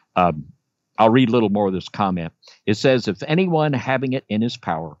 I'll read a little more of this comment. It says, if anyone having it in his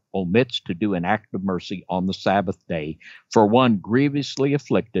power omits to do an act of mercy on the Sabbath day for one grievously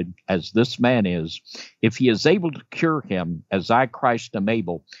afflicted, as this man is, if he is able to cure him, as I, Christ, am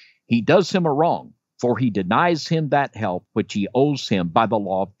able, he does him a wrong, for he denies him that help which he owes him by the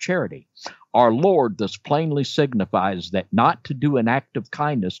law of charity. Our Lord thus plainly signifies that not to do an act of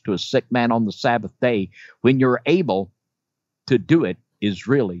kindness to a sick man on the Sabbath day when you're able to do it is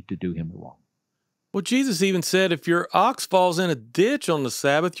really to do him a wrong. Well, Jesus even said if your ox falls in a ditch on the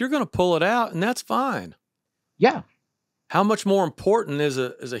Sabbath, you're going to pull it out, and that's fine. Yeah. How much more important is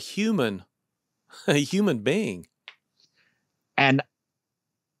a human being? And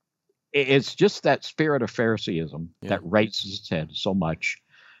it's just that spirit of Phariseeism that raises its head so much.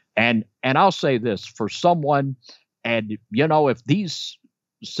 And I'll say this for someone, and if these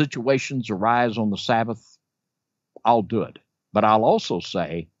situations arise on the Sabbath, I'll do it. But I'll also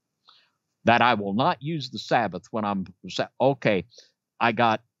say that I will not use the Sabbath when okay, I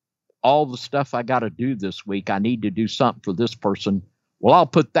got all the stuff I got to do this week. I need to do something for this person. Well, I'll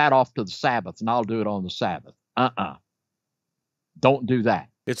put that off to the Sabbath, and I'll do it on the Sabbath. Don't do that.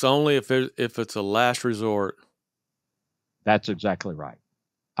 It's only if it's a last resort. That's exactly right.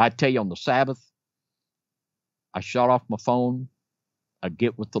 I tell you, on the Sabbath, I shut off my phone. I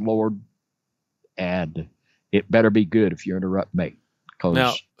get with the Lord, and it better be good if you interrupt me.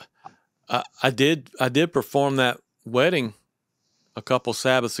 Now, I did perform that wedding a couple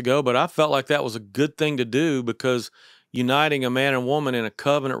Sabbaths ago, but I felt like that was a good thing to do because uniting a man and woman in a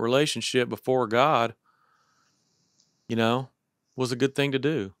covenant relationship before God, was a good thing to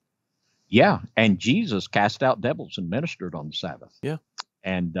do. Yeah, and Jesus cast out devils and ministered on the Sabbath. Yeah.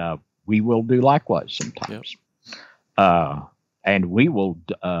 And we will do likewise sometimes. Yep. And we will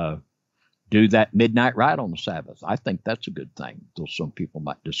do that midnight ride on the Sabbath. I think that's a good thing, though some people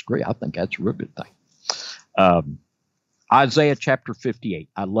might disagree. I think that's a real good thing. Isaiah chapter 58.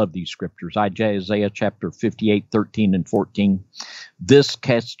 I love these scriptures. Isaiah chapter 58, 13 and 14. This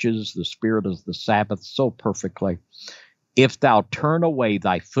catches the spirit of the Sabbath so perfectly. If thou turn away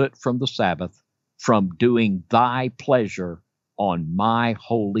thy foot from the Sabbath, from doing thy pleasure on my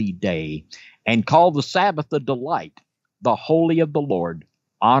holy day, and call the Sabbath a delight, the holy of the Lord,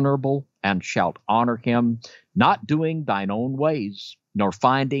 honorable, and shalt honor him, not doing thine own ways, nor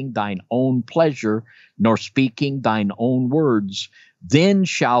finding thine own pleasure, nor speaking thine own words, then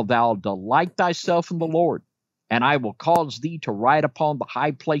shalt thou delight thyself in the Lord, and I will cause thee to ride upon the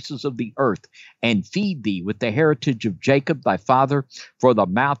high places of the earth, and feed thee with the heritage of Jacob thy father, for the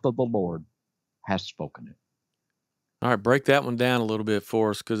mouth of the Lord has spoken it. All right, break that one down a little bit for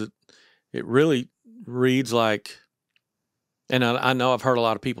us, because it really reads like, and I know I've heard a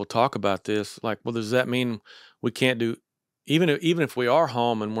lot of people talk about this, like, well, does that mean we can't do, even if we are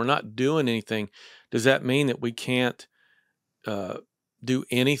home and we're not doing anything, does that mean that we can't do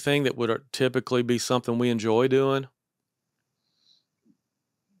anything that would typically be something we enjoy doing?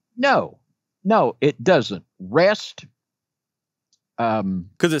 No, it doesn't. Rest.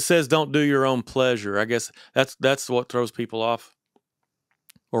 Because it says don't do your own pleasure. I guess that's what throws people off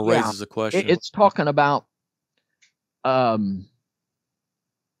or Yeah, raises a question. it's talking about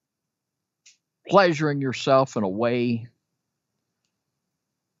pleasuring yourself in a way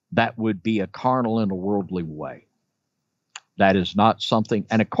that would be a carnal and a worldly way. That is not something,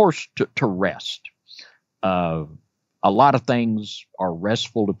 and of course, to rest. A lot of things are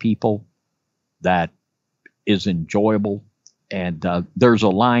restful to people that is enjoyable. And there's a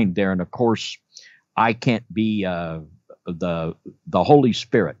line there, and of course, I can't be the Holy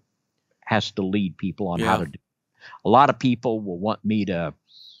Spirit has to lead people on how to do it. A lot of people will want me to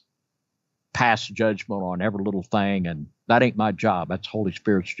pass judgment on every little thing, and that ain't my job. That's Holy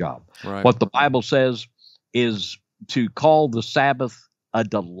Spirit's job. Right. What the Bible says is to call the Sabbath a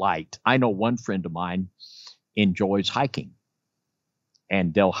delight. I know one friend of mine enjoys hiking,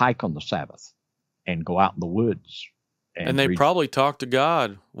 and they'll hike on the Sabbath and go out in the woods. And they probably talk to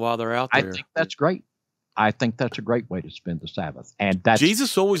God while they're out there. I think that's great. I think that's a great way to spend the Sabbath. And that's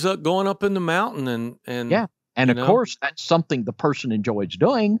Jesus always up going up in the mountain and yeah. And of course, that's something the person enjoys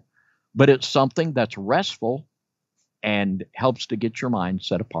doing, but it's something that's restful and helps to get your mind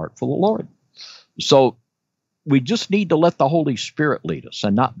set apart for the Lord. So we just need to let the Holy Spirit lead us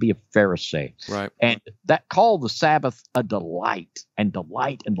and not be a Pharisee. Right. And that call the Sabbath a delight, and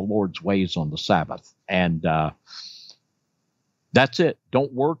delight in the Lord's ways on the Sabbath. And that's it.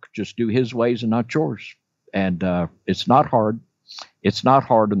 Don't work. Just do his ways and not yours. And it's not hard. It's not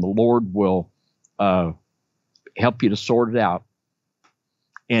hard, and the Lord will help you to sort it out.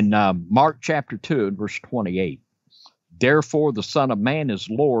 In Mark chapter 2 and verse 28, therefore the Son of Man is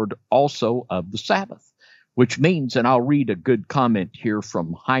Lord also of the Sabbath, which means, and I'll read a good comment here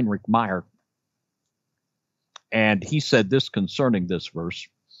from Heinrich Meyer, and he said this concerning this verse.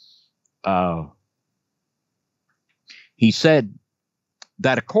 He said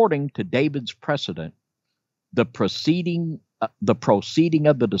that according to David's precedent, the proceeding of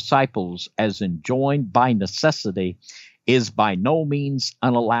the disciples as enjoined by necessity is by no means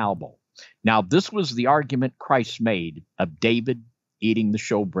unallowable. Now, this was the argument Christ made of David eating the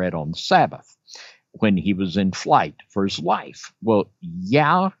showbread on the Sabbath when he was in flight for his life. Well,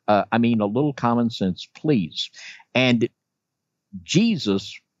 a little common sense, please. And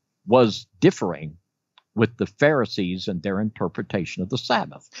Jesus was differing with the Pharisees and their interpretation of the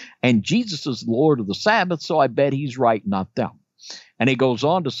Sabbath. And Jesus is Lord of the Sabbath, so I bet he's right, not them. And he goes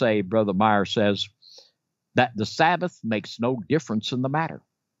on to say, Brother Meyer says, that the Sabbath makes no difference in the matter.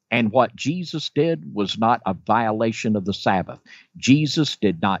 And what Jesus did was not a violation of the Sabbath. Jesus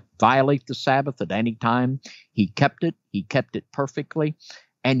did not violate the Sabbath at any time. He kept it perfectly,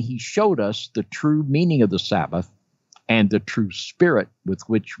 and he showed us the true meaning of the Sabbath and the true spirit with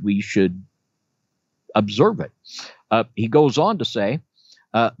which we should observe it. He goes on to say,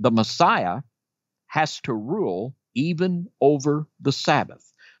 the Messiah has to rule even over the Sabbath.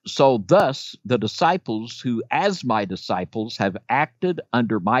 So thus, the disciples who, as my disciples, have acted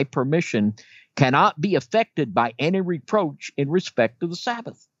under my permission cannot be affected by any reproach in respect to the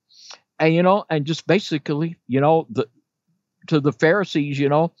Sabbath. And, and just basically, to the Pharisees,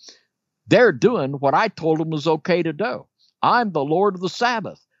 they're doing what I told them was okay to do. I'm the Lord of the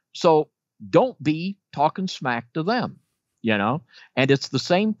Sabbath. So don't be talking smack to them, And it's the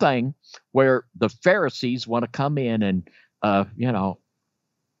same thing where the Pharisees want to come in and,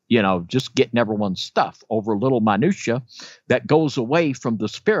 just getting everyone's stuff over a little minutia that goes away from the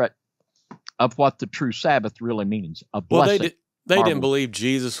spirit of what the true Sabbath really means. A blessing. Well, they didn't believe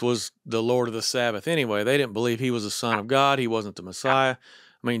Jesus was the Lord of the Sabbath anyway. They didn't believe he was the Son of God. He wasn't the Messiah.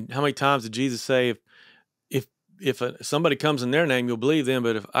 I mean, how many times did Jesus say, if somebody comes in their name, you'll believe them,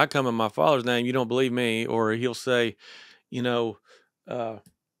 but if I come in my Father's name, you don't believe me? Or he'll say, there's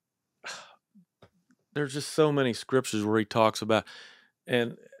just so many scriptures where he talks about,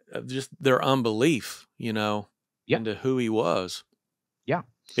 and just their unbelief, into who he was. Yeah.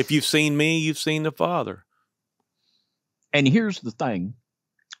 If you've seen me, you've seen the Father. And here's the thing.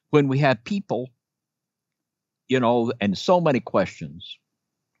 When we have people, and so many questions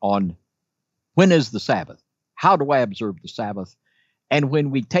on when is the Sabbath? How do I observe the Sabbath? And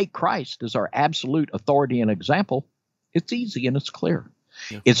when we take Christ as our absolute authority and example, it's easy and it's clear.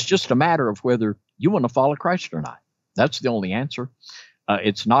 Yeah. It's just a matter of whether you want to follow Christ or not. That's the only answer.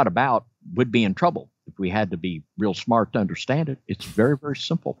 It's not about would be in trouble if we had to be real smart to understand it. It's very, very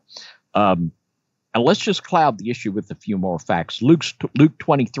simple. And let's just cloud the issue with a few more facts. Luke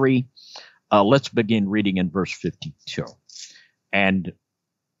 23, let's begin reading in verse 52. And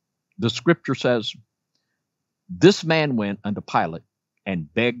the scripture says, this man went unto Pilate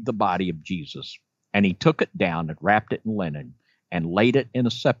and begged the body of Jesus. And he took it down and wrapped it in linen and laid it in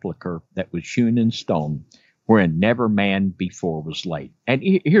a sepulchre that was hewn in stone, wherein never man before was laid. And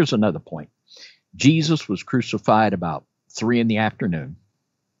here's another point. Jesus was crucified about 3 p.m.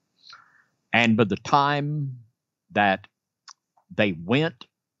 And by the time that they went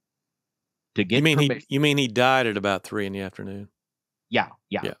to get permission, you mean he died at about 3 p.m? Yeah.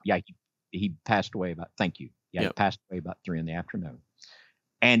 He passed away about. Thank you. Yeah, Yep. He passed away about 3 p.m.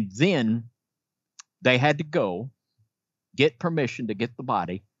 And then they had to go get permission to get the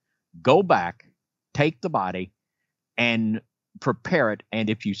body, go back, take the body, and prepare it. And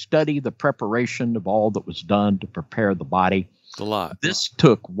if you study the preparation of all that was done to prepare the body, It's a lot. this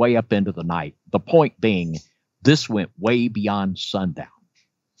took way up into the night. The point being, this went way beyond sundown.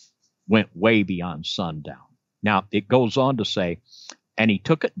 Now, it goes on to say, and he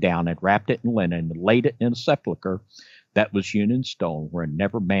took it down and wrapped it in linen and laid it in a sepulchre that was hewn in stone, where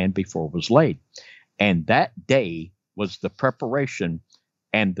never man before was laid. And that day was the preparation,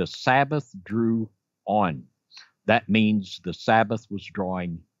 and the Sabbath drew on. That means the Sabbath was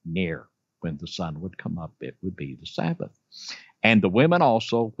drawing near. When the sun would come up, it would be the Sabbath. And the women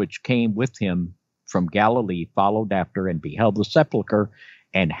also, which came with him from Galilee, followed after and beheld the sepulchre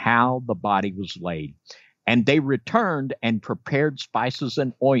and how the body was laid. And they returned and prepared spices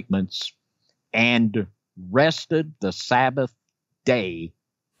and ointments and rested the Sabbath day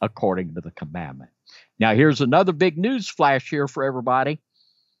according to the commandment. Now, here's another big news flash here for everybody.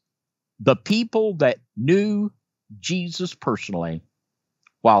 The people that knew Jesus personally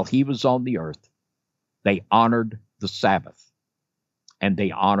while he was on the earth, they honored the Sabbath, and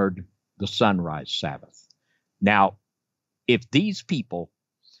they honored the sunrise Sabbath. Now, if these people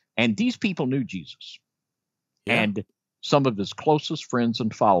knew Jesus, Yeah. and some of his closest friends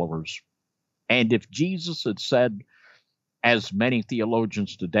and followers, and if Jesus had said, as many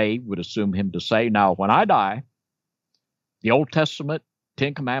theologians today would assume him to say, now, when I die, the Old Testament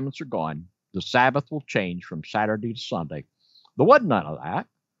 10 Commandments are gone. The Sabbath will change from Saturday to Sunday. There wasn't none of that.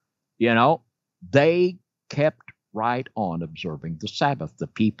 They kept right on observing the Sabbath, the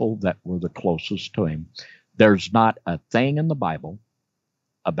people that were the closest to him. There's not a thing in the Bible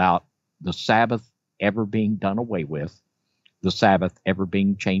about the Sabbath ever being done away with, the Sabbath ever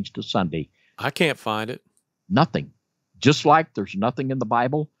being changed to Sunday. I can't find it. Nothing. Just like there's nothing in the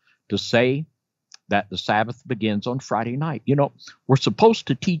Bible to say that the Sabbath begins on Friday night. We're supposed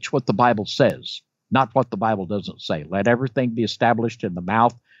to teach what the Bible says, not what the Bible doesn't say. Let everything be established in the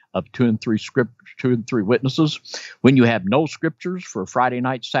mouth of 2 and 3 witnesses. When you have no scriptures for a Friday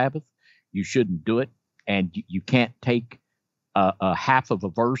night Sabbath, you shouldn't do it. And you can't take a half of a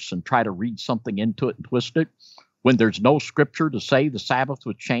verse and try to read something into it and twist it. When there's no scripture to say the Sabbath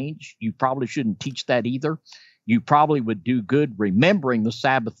would change, you probably shouldn't teach that either. You probably would do good remembering the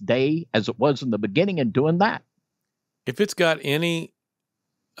Sabbath day as it was in the beginning and doing that. If it's got any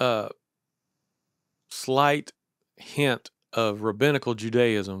slight hint of rabbinical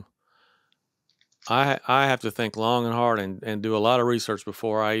Judaism, I have to think long and hard and do a lot of research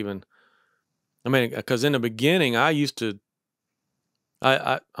before because in the beginning I used to,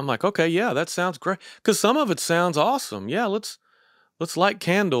 I'm like, okay, yeah, that sounds great. Because some of it sounds awesome. Yeah, let's light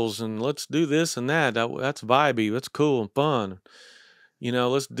candles and let's do this and that. That's vibey. That's cool and fun.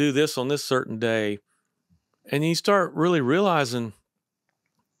 Let's do this on this certain day. And you start really realizing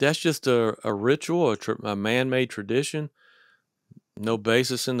that's just a ritual, a man-made tradition, no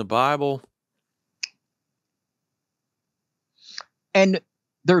basis in the Bible. And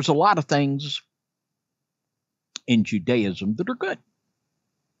there's a lot of things in Judaism that are good.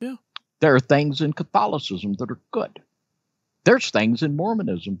 Yeah. There are things in Catholicism that are good. There's things in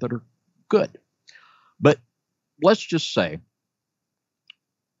Mormonism that are good. But let's just say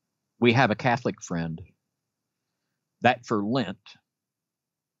we have a Catholic friend that for Lent,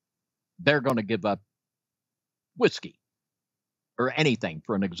 they're going to give up whiskey or anything,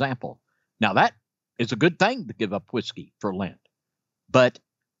 for an example. Now, that is a good thing to give up whiskey for Lent. But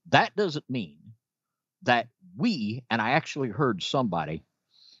that doesn't mean that and I actually heard somebody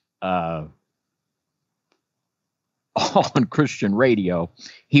on Christian radio,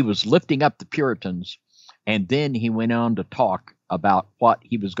 he was lifting up the Puritans, and then he went on to talk about what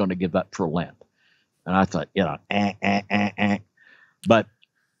he was going to give up for Lent. And I thought, But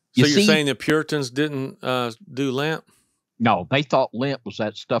so you're saying the Puritans didn't do Lent? No, they thought Lent was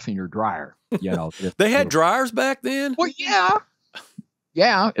that stuff in your dryer. They had dryers back then? Well, yeah.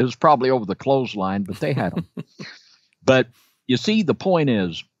 Yeah, it was probably over the clothesline, but they had them. But you see, the point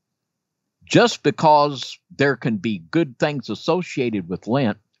is, Just because there can be good things associated with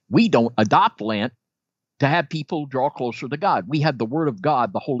Lent, we don't adopt Lent to have people draw closer to God. We have the Word of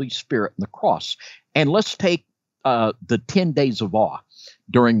God, the Holy Spirit, and the cross. And let's take the 10 days of awe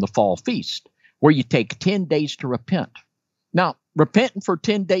during the fall feast, where you take 10 days to repent. Now, repenting for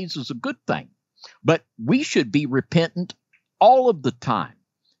 10 days is a good thing, but we should be repentant all of the time.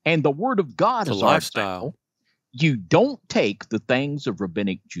 And the Word of God is our lifestyle. You don't take the things of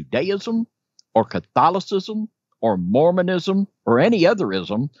rabbinic Judaism or Catholicism or Mormonism or any other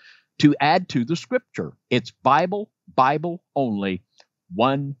ism to add to the Scripture. It's Bible only,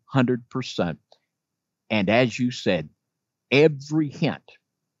 100%. And as you said, every hint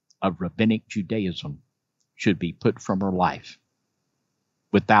of rabbinic Judaism should be put from her life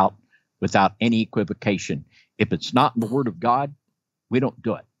without any equivocation. If it's not in the Word of God, we don't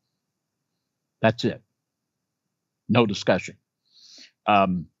do it. That's it. No discussion.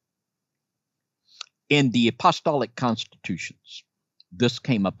 In the apostolic constitutions, this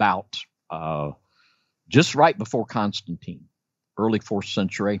came about just right before Constantine, early 4th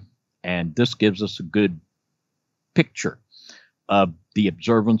century, and this gives us a good picture of the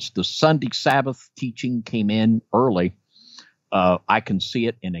observance. The Sunday Sabbath teaching came in early. I can see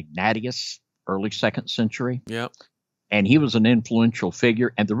it in Ignatius, early 2nd century. Yep. And he was an influential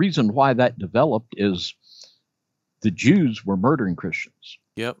figure. And the reason why that developed is the Jews were murdering Christians.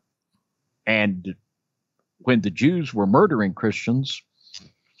 Yep. And when the Jews were murdering Christians,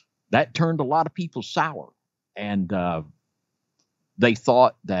 that turned a lot of people sour. And they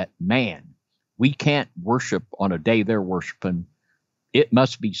thought that, man, we can't worship on a day they're worshiping. It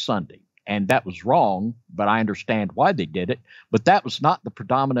must be Sunday. And that was wrong, but I understand why they did it. But that was not the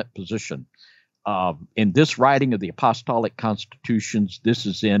predominant position. In this writing of the Apostolic Constitutions, this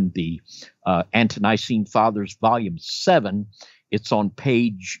is in the Ante-Nicene Fathers, Volume 7. It's on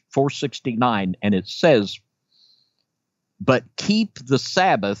page 469, and it says, "But keep the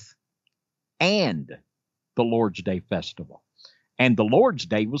Sabbath and the Lord's Day festival." And the Lord's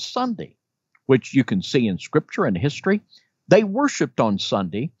Day was Sunday, which you can see in Scripture and history. They worshiped on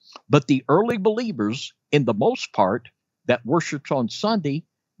Sunday, but the early believers, in the most part, that worshiped on Sunday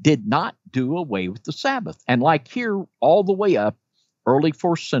did not do away with the Sabbath. And like here, all the way up, early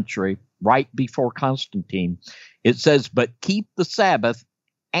 4th century, right before Constantine, it says, "But keep the Sabbath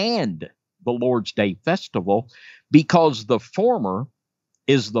and the Lord's Day festival, because the former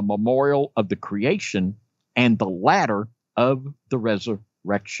is the memorial of the creation and the latter of the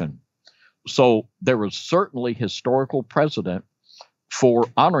resurrection." So there was certainly historical precedent for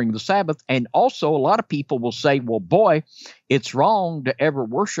honoring the Sabbath. And also a lot of people will say, well, boy, it's wrong to ever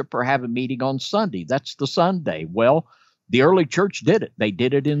worship or have a meeting on Sunday. That's the Sunday. Well, the early church did it. They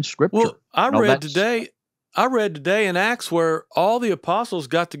did it in Scripture. Well, I read today in Acts where all the apostles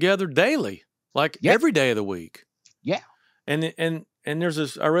got together daily, like every day of the week. Yeah. And there's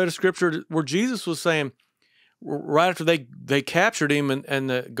this, I read a scripture where Jesus was saying, right after they captured him in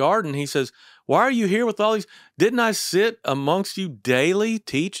the garden, he says, "Why are you here with all these? Didn't I sit amongst you daily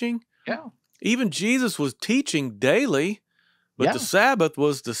teaching?" Yeah. Even Jesus was teaching daily, but the Sabbath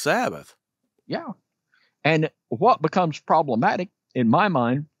was the Sabbath. Yeah. And what becomes problematic in my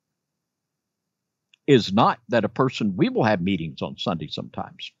mind is not that a person, we will have meetings on Sunday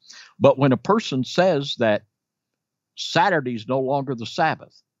sometimes, but when a person says that Saturday is no longer the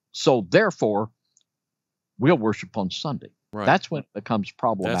Sabbath, so therefore we'll worship on Sunday. Right. That's when it becomes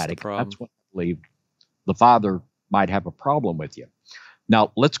problematic. That's when I believe the Father might have a problem with you.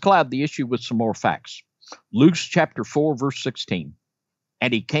 Now, let's cloud the issue with some more facts. Luke chapter 4, verse 16.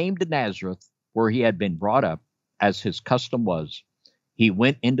 "And he came to Nazareth, where he had been brought up, as his custom was. He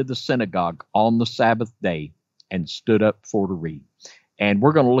went into the synagogue on the Sabbath day and stood up for to read." And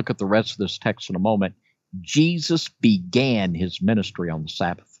we're going to look at the rest of this text in a moment. Jesus began his ministry on the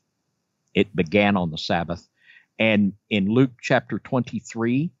Sabbath. It began on the Sabbath. And in Luke chapter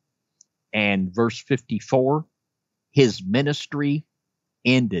 23 and verse 54, his ministry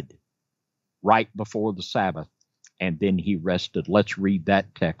ended right before the Sabbath, and then he rested. Let's read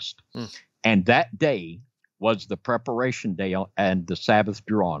that text. "And that day was the preparation day, and the Sabbath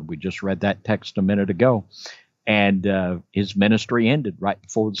drew on." We just read that text a minute ago. And his ministry ended right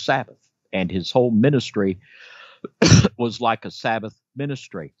before the Sabbath. And his whole ministry was like a Sabbath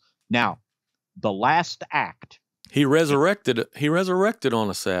ministry. Now, the last act. He resurrected on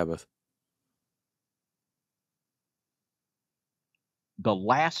a Sabbath. The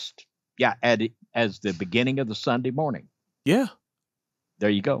last, as the beginning of the Sunday morning. Yeah. There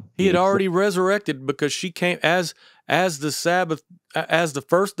you go. He had already resurrected because she came as the Sabbath, as the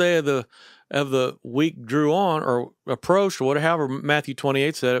first day of the week drew on or approached, or whatever, however Matthew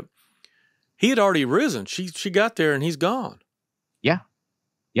 28 said it. He had already risen. She got there and he's gone. Yeah.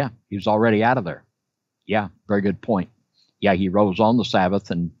 Yeah. He was already out of there. Yeah. Very good point. Yeah. He rose on the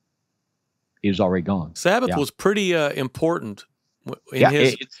Sabbath and he was already gone. Sabbath was pretty important in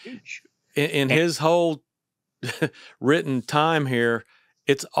it's huge. In his whole written time here.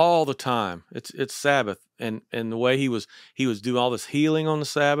 It's all the time. It's Sabbath, and the way he was doing all this healing on the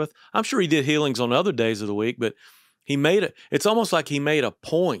Sabbath. I'm sure he did healings on other days of the week, but he made it. It's almost like he made a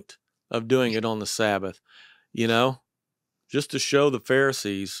point of doing it on the Sabbath, just to show the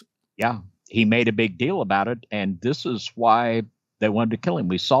Pharisees. Yeah, he made a big deal about it, and this is why they wanted to kill him.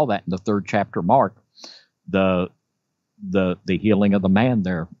 We saw that in the 3rd chapter of Mark, the healing of the man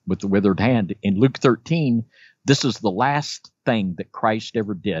there with the withered hand. In Luke 13, this is the last thing that Christ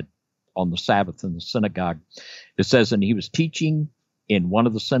ever did on the Sabbath in the synagogue. It says, and he was teaching in one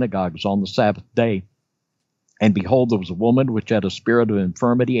of the synagogues on the Sabbath day. And behold, there was a woman which had a spirit of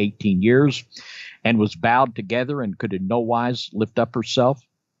infirmity 18 years, and was bowed together, and could in no wise lift up herself.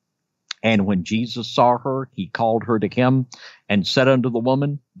 And when Jesus saw her, he called her to him, and said unto the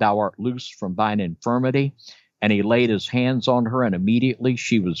woman, Thou art loose from thine infirmity. And he laid his hands on her, and immediately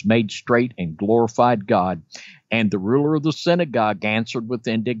she was made straight and glorified God. And the ruler of the synagogue answered with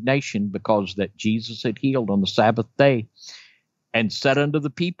indignation, because that Jesus had healed on the Sabbath day, and said unto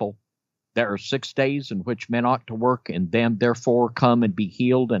the people, There are 6 days in which men ought to work, and them therefore come and be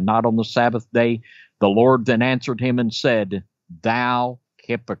healed, and not on the Sabbath day. The Lord then answered him and said, Thou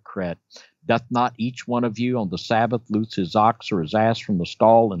hypocrite, doth not each one of you on the Sabbath loose his ox or his ass from the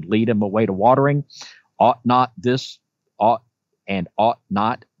stall, and lead him away to watering? Ought not this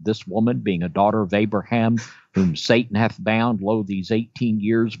woman, being a daughter of Abraham, whom Satan hath bound, lo, these 18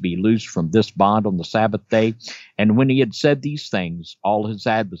 years, be loosed from this bond on the Sabbath day? And when he had said these things, all his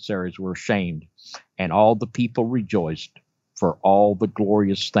adversaries were ashamed, and all the people rejoiced for all the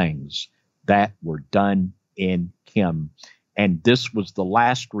glorious things that were done in him. And this was the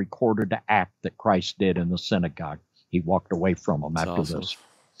last recorded act that Christ did in the synagogue. He walked away from them after this.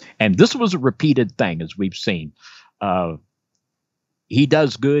 And this was a repeated thing, as we've seen. He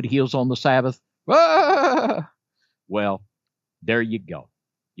does good, heals on the Sabbath. Ah! Well, there you go.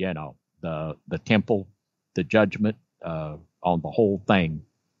 The temple, the judgment on the whole thing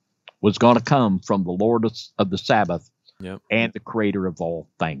was going to come from the Lord of the Sabbath, and the creator of all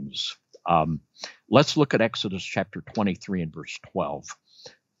things. Let's look at Exodus chapter 23 and verse 12.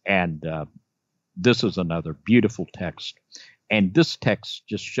 And this is another beautiful text. And this text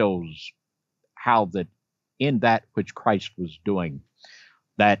just shows how that in that which Christ was doing,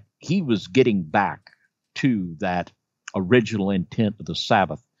 that he was getting back to that original intent of the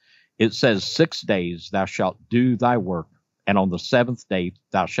Sabbath. It says, 6 days thou shalt do thy work, and on the 7th day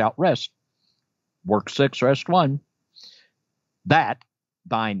thou shalt rest. Work 6, rest 1. That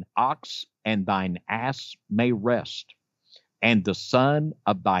thine ox and thine ass may rest, and the son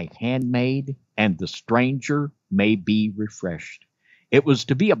of thy handmaid and the stranger may be refreshed. It was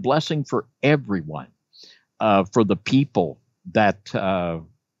to be a blessing for everyone, for the people that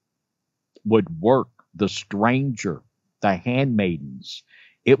would work, the stranger, the handmaidens.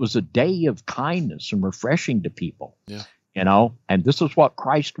 It was a day of kindness and refreshing to people, and this is what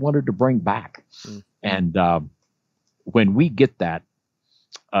Christ wanted to bring back. And when we get that,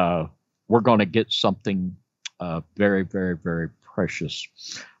 we're going to get something very, very, very precious.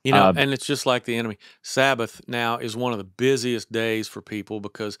 And it's just like the enemy. Sabbath now is one of the busiest days for people,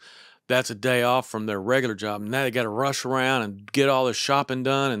 because that's a day off from their regular job. Now they got to rush around and get all this shopping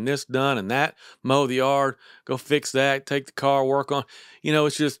done and this done and that, mow the yard, go fix that, take the car, work on.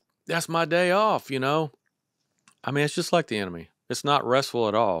 It's just, that's my day off, I mean, it's just like the enemy. It's not restful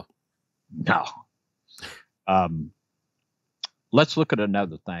at all. No. Let's look at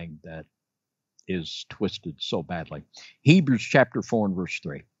another thing that is twisted so badly. Hebrews chapter 4 and verse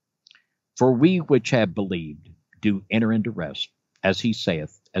 3. For we which have believed do enter into rest, as he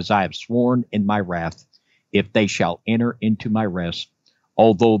saith, as I have sworn in my wrath, if they shall enter into my rest,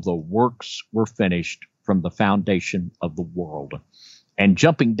 although the works were finished from the foundation of the world. And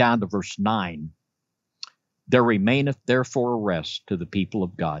jumping down to verse 9, there remaineth therefore a rest to the people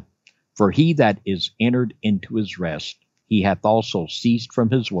of God. For he that is entered into his rest, he hath also ceased from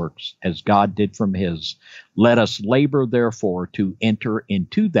his works, as God did from his. Let us labor therefore to enter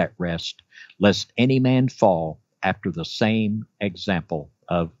into that rest, lest any man fall after the same example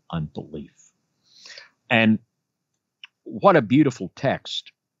of unbelief. And what a beautiful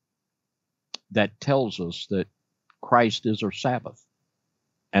text that tells us that Christ is our Sabbath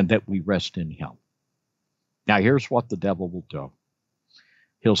and that we rest in him. Now, here's what the devil will do.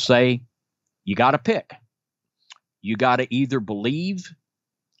 He'll say, you got to pick. You got to either believe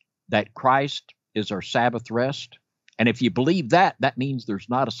that Christ is our Sabbath rest. And if you believe that, that means there's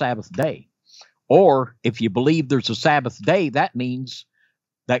not a Sabbath day. Or if you believe there's a Sabbath day, that means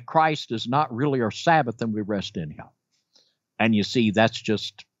that Christ is not really our Sabbath and we rest in him. And you see, that's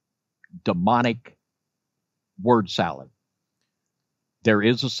just demonic word salad. There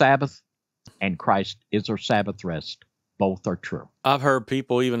is a Sabbath and Christ is our Sabbath rest. Both are true. I've heard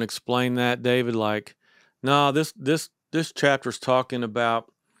people even explain that, David, like, no, this chapter's talking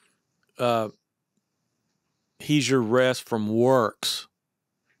about he's your rest from works.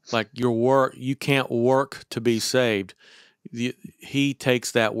 Like your work, you can't work to be saved. He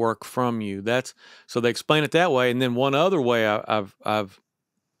takes that work from you. So they explain it that way. And then one other way I've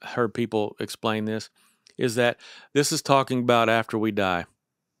heard people explain this is that this is talking about after we die.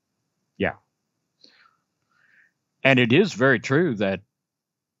 Yeah. And it is very true that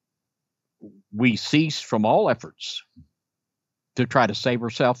we cease from all efforts to try to save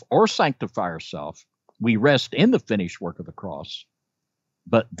ourselves or sanctify ourselves. We rest in the finished work of the cross.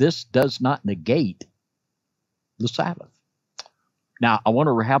 But this does not negate the Sabbath. Now, I want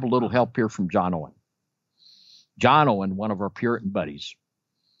to have a little help here from John Owen. John Owen, one of our Puritan buddies,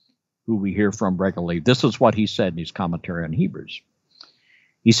 who we hear from regularly, this is what he said in his commentary on Hebrews.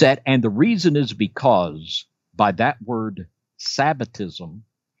 He said, and the reason is because by that word Sabbatism,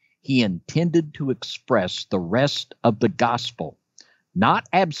 he intended to express the rest of the gospel, not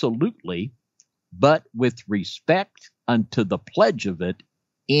absolutely, but with respect unto the pledge of it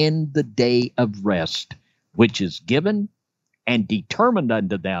in the day of rest, which is given and determined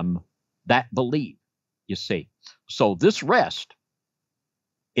unto them that believe. You see, so this rest,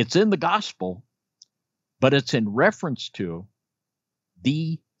 it's in the gospel, but it's in reference to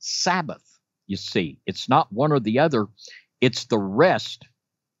the Sabbath. You see, it's not one or the other. It's the rest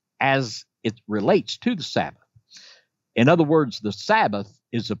as it relates to the Sabbath. In other words, the Sabbath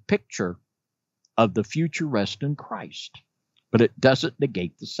is a picture of the future rest in Christ, but it doesn't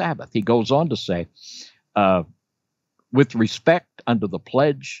negate the Sabbath. He goes on to say, with respect unto the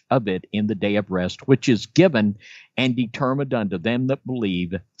pledge of it in the day of rest, which is given and determined unto them that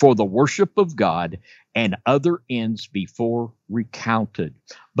believe for the worship of God and other ends before recounted.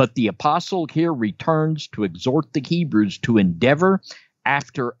 But the apostle here returns to exhort the Hebrews to endeavor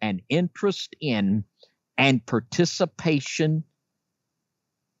after an interest in and participation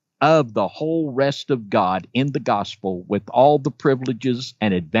of the whole rest of God in the gospel with all the privileges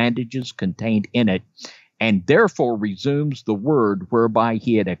and advantages contained in it, and therefore resumes the word whereby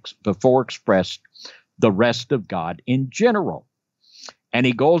he had before expressed the rest of God in general. And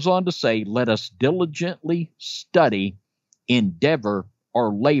he goes on to say, let us diligently study, endeavor,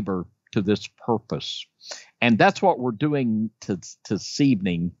 or labor to this purpose. And that's what we're doing this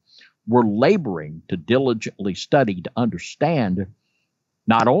evening. We're laboring to diligently study to understand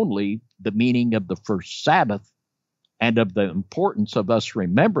not only the meaning of the first Sabbath and of the importance of us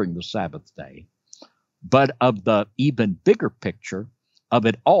remembering the Sabbath day, but of the even bigger picture of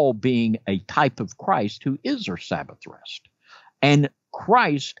it all being a type of Christ who is our Sabbath rest. And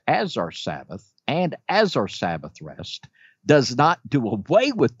Christ as our Sabbath and as our Sabbath rest does not do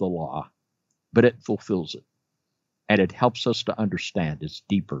away with the law, but it fulfills it. And it helps us to understand its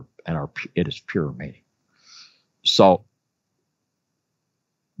deeper and it is pure meaning. So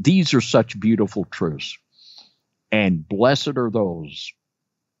these are such beautiful truths. And blessed are those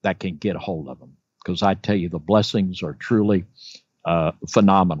that can get a hold of them. Because I tell you, the blessings are truly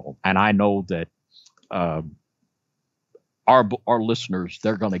phenomenal. And I know that our listeners,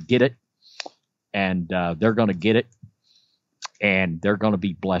 they're going to get it. And they're going to get it. And they're going to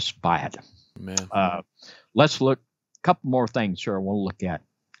be blessed by it. Amen. Let's look. A couple more things here I want to look at.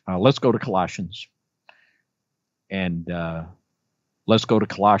 Let's go to Colossians. And let's go to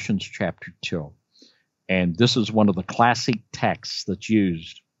Colossians chapter 2. And this is one of the classic texts that's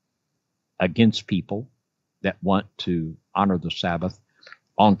used against people that want to honor the Sabbath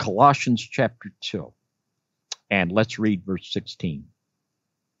on Colossians chapter 2. And let's read verse 16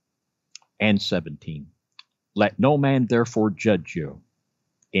 and 17. Let no man therefore judge you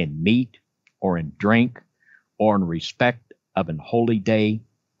in meat or in drink or in respect of an holy day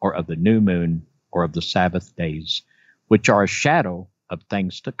or of the new moon or of the Sabbath days, which are a shadow of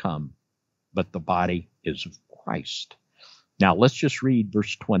things to come, but the body is of Christ. Now, let's just read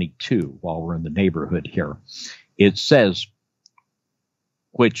verse 22 while we're in the neighborhood here. It says,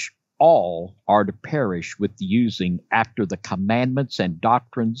 which all are to perish with the using after the commandments and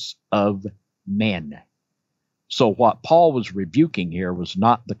doctrines of men. So what Paul was rebuking here was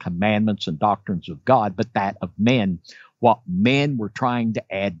not the commandments and doctrines of God, but that of men, what men were trying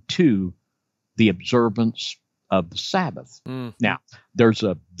to add to the observance of the Sabbath. Mm. Now, there's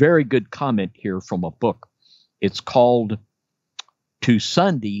a very good comment here from a book. It's called To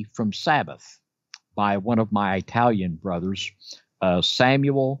Sunday from Sabbath by one of my Italian brothers,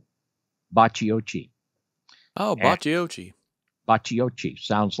 Samuel Bacciocchi. Oh, Bacciocchi. Bacciocchi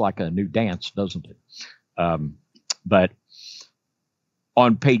sounds like a new dance, doesn't it? But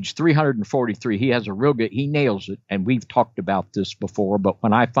on page 343, he has a real good, he nails it, and we've talked about this before, but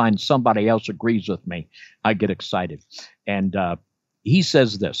when I find somebody else agrees with me, I get excited. And he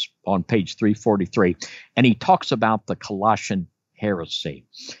says this on page 343, and he talks about the Colossian heresy.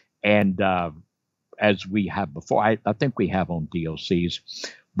 And as we have before, I think we have on DOCs,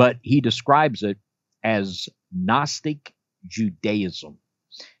 but he describes it as Gnostic Judaism.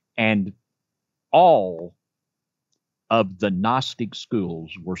 And all of the Gnostic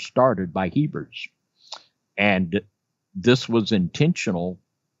schools were started by Hebrews. And this was intentional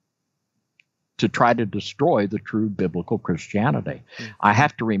to try to destroy the true biblical Christianity. Mm-hmm. I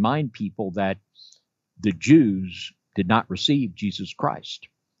have to remind people that the Jews did not receive Jesus Christ,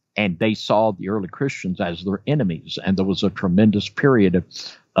 and they saw the early Christians as their enemies, and there was a tremendous period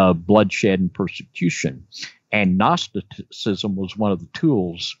of bloodshed and persecution. And Gnosticism was one of the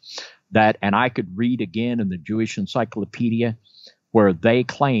tools that, and I could read again in the Jewish Encyclopedia, where they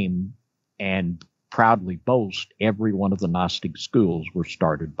claim and proudly boast every one of the Gnostic schools were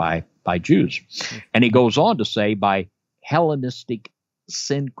started by Jews. And he goes on to say by Hellenistic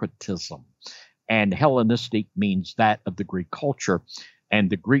syncretism. And Hellenistic means that of the Greek culture. And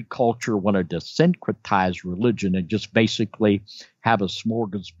the Greek culture wanted to syncretize religion and just basically have a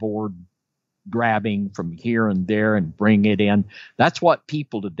smorgasbord grabbing from here and there and bring it in. That's what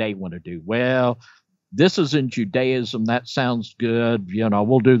people today want to do. Well, this is in Judaism. That sounds good. You know,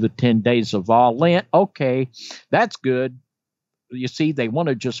 we'll do the 10 days of all Lent. Okay, that's good. You see, they want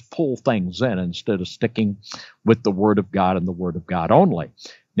to just pull things in instead of sticking with the Word of God and the Word of God only.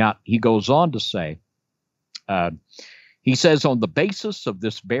 Now, he goes on to say, he says, on the basis of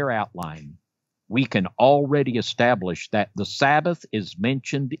this bare outline, we can already establish that the Sabbath is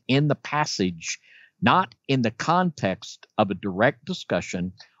mentioned in the passage, not in the context of a direct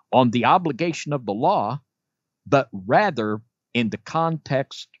discussion on the obligation of the law, but rather in the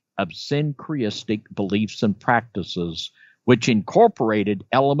context of syncretistic beliefs and practices, which incorporated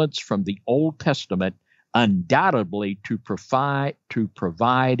elements from the Old Testament, undoubtedly to provide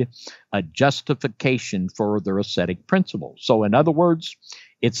a justification for their ascetic principles. So in other words,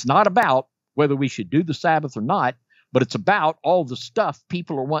 it's not about whether we should do the Sabbath or not, but it's about all the stuff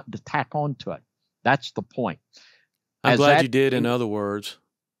people are wanting to tack onto it. That's the point. I'm glad you did, in other words.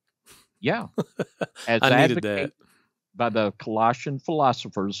 Yeah. As I needed that. By the Colossian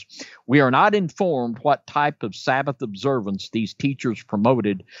philosophers, we are not informed what type of Sabbath observance these teachers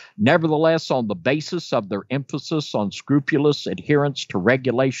promoted. Nevertheless, on the basis of their emphasis on scrupulous adherence to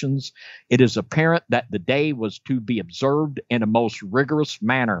regulations, it is apparent that the day was to be observed in a most rigorous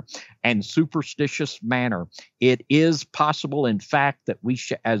manner and superstitious manner. It is possible, in fact, that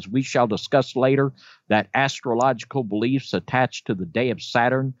as we shall discuss later, that astrological beliefs attached to the day of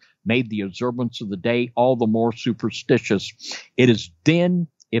Saturn made the observance of the day all the more superstitious. It is then,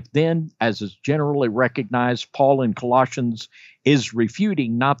 as is generally recognized, Paul in Colossians is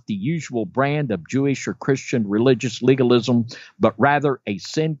refuting not the usual brand of Jewish or Christian religious legalism, but rather a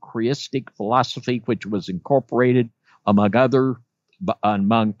syncretistic philosophy which was incorporated among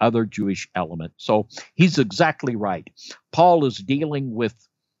other Jewish elements. So he's exactly right. Paul is dealing with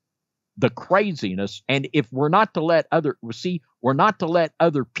the craziness, and if we're not to let we're not to let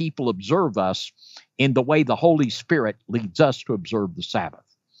other people observe us in the way the Holy Spirit leads us to observe the Sabbath.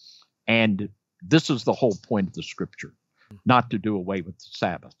 And this is the whole point of the Scripture, not to do away with the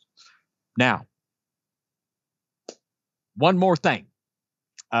Sabbath. Now, one more thing.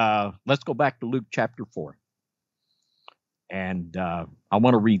 Let's go back to Luke chapter 4. And I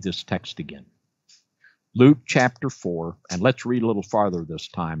want to read this text again. Luke chapter 4, and let's read a little farther this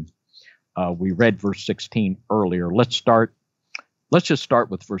time. We read verse 16 earlier. Let's just start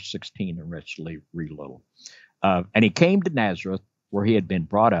with verse 16 and read a little. And he came to Nazareth, where he had been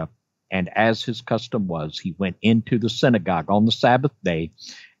brought up, and as his custom was, he went into the synagogue on the Sabbath day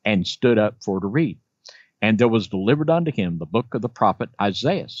and stood up for to read. And there was delivered unto him the book of the prophet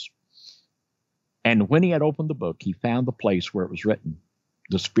Isaiah. And when he had opened the book, he found the place where it was written,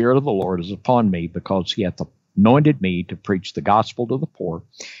 The Spirit of the Lord is upon me, because he hath anointed me to preach the gospel to the poor.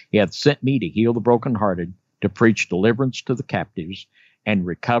 He hath sent me to heal the brokenhearted, to preach deliverance to the captives, and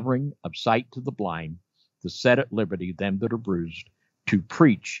recovering of sight to the blind, to set at liberty them that are bruised, to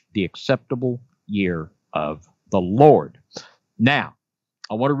preach the acceptable year of the Lord. Now,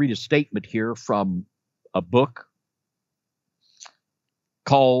 I want to read a statement here from a book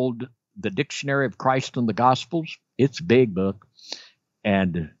called The Dictionary of Christ and the Gospels. It's a big book.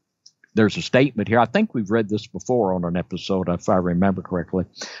 And there's a statement here. I think we've read this before on an episode, if I remember correctly.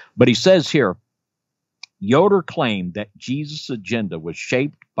 But he says here, Yoder claimed that Jesus' agenda was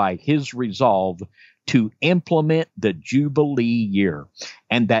shaped by his resolve to implement the Jubilee year,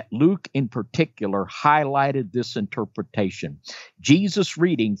 and that Luke in particular highlighted this interpretation. Jesus'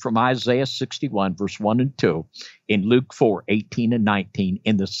 reading from Isaiah 61, verse 1 and 2, in Luke 4, 18 and 19,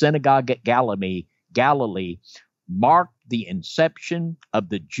 in the synagogue at Galilee, marked the inception of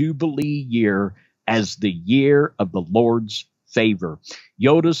the Jubilee year as the year of the Lord's favor.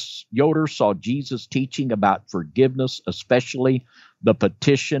 Yoder saw Jesus teaching about forgiveness, especially the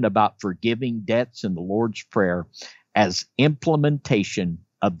petition about forgiving debts in the Lord's Prayer, as implementation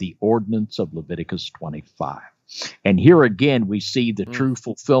of the ordinance of Leviticus 25. And here again, we see the true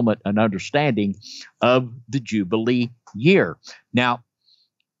fulfillment and understanding of the Jubilee year. Now,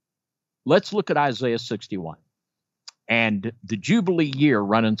 let's look at Isaiah 61. And the Jubilee year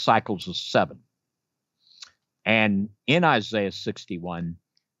run in cycles of 7. And in Isaiah 61,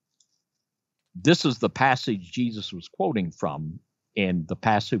 this is the passage Jesus was quoting from in the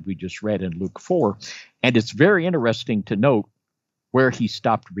passage we just read in Luke 4. And it's very interesting to note where he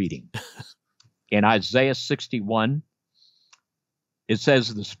stopped reading. In Isaiah 61, it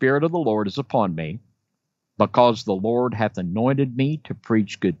says, "The Spirit of the Lord is upon me, because the Lord hath anointed me to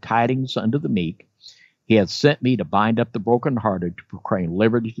preach good tidings unto the meek. He hath sent me to bind up the brokenhearted, to proclaim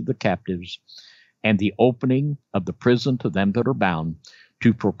liberty to the captives, and the opening of the prison to them that are bound,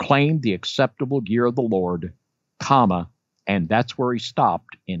 to proclaim the acceptable year of the Lord, comma," and that's where he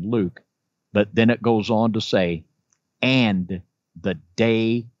stopped in Luke. But then it goes on to say, "and the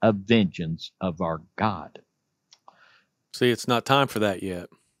day of vengeance of our God." See, it's not time for that yet.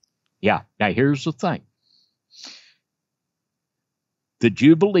 Yeah. Now, here's the thing. The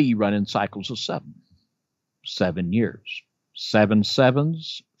Jubilee run in cycles of 7. 7 years. 7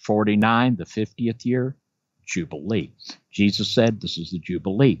 sevens, 49, the 50th year, Jubilee. Jesus said this is the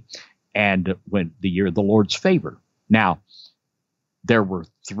Jubilee. And when the year of the Lord's favor. Now, there were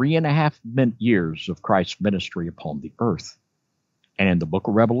 3.5 years of Christ's ministry upon the earth. And in the book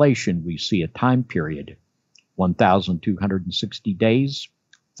of Revelation, we see a time period, 1,260 days,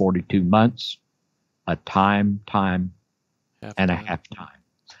 42 months, a time, and a half time.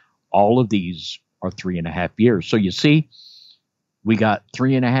 All of these are 3.5 years. So you see, we got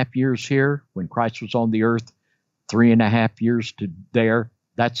 3.5 years here when Christ was on the earth, 3.5 years to there.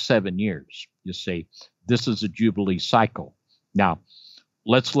 That's 7 years. You see, this is a Jubilee cycle. Now,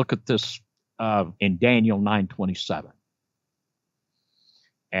 let's look at this in Daniel 9:27.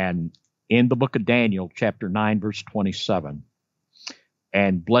 And in the book of Daniel, chapter 9, verse 27,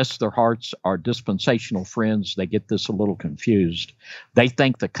 and bless their hearts, our dispensational friends, they get this a little confused. They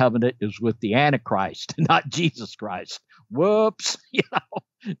think the covenant is with the Antichrist, not Jesus Christ. Whoops,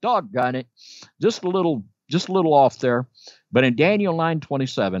 doggone it. Just a little off there. But in Daniel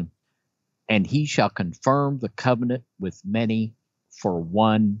 9:27, "And he shall confirm the covenant with many for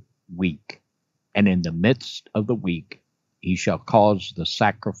 1 week. And in the midst of the week, he shall cause the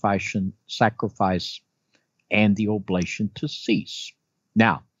sacrifice and the oblation to cease."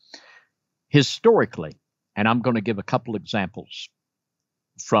 Now, historically, and I'm going to give a couple examples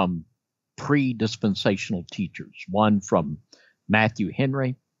from pre-dispensational teachers, one from Matthew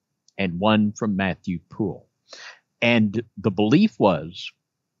Henry and one from Matthew Poole. And the belief was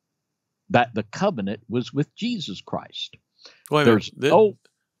that the covenant was with Jesus Christ. Wait a minute.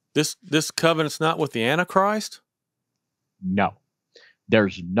 This covenant's not with the Antichrist? No.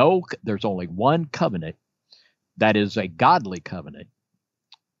 There's only one covenant that is a godly covenant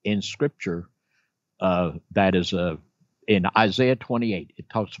in Scripture. That is in Isaiah 28. It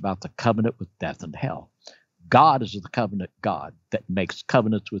talks about the covenant with death and hell. God is the covenant God that makes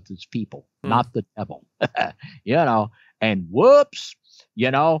covenants with his people, not the devil. And whoops,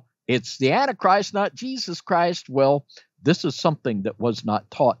 it's the Antichrist, not Jesus Christ. Well, this is something that was not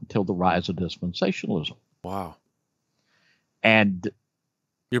taught until the rise of dispensationalism. Wow. And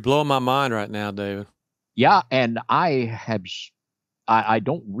you're blowing my mind right now, David. Yeah, and I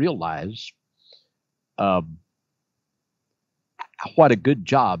don't realize what a good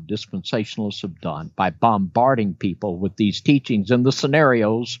job dispensationalists have done by bombarding people with these teachings and the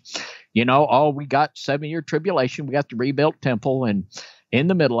scenarios. We got 7-year tribulation, we got the rebuilt temple, and in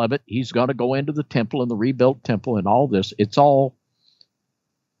the middle of it, he's going to go into the temple and the rebuilt temple and all this. It's all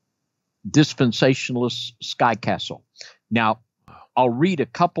dispensationalist sky castle. Now, I'll read a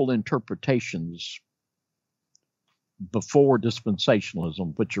couple interpretations before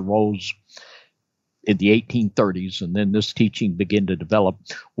dispensationalism, which arose in the 1830s, and then this teaching began to develop.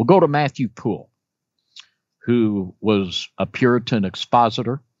 We'll go to Matthew Poole, who was a Puritan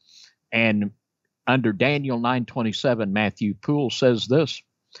expositor. And under Daniel 9:27, Matthew Poole says this: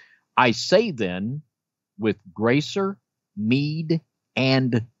 I say then, with Gracer, Mead,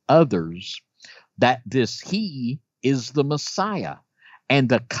 and others, that this he is the Messiah, and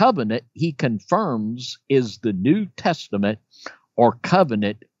the covenant he confirms is the New Testament, or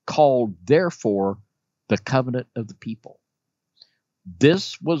covenant, called therefore the covenant of the people.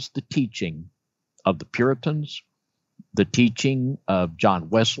 This was the teaching of the Puritans, the teaching of John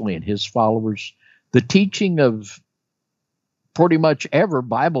Wesley and his followers, the teaching of pretty much every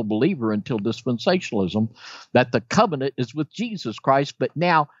Bible believer until dispensationalism, that the covenant is with Jesus Christ, but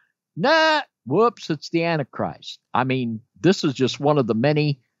now, it's the Antichrist. I mean, this is just one of the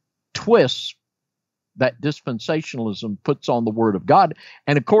many twists that dispensationalism puts on the Word of God.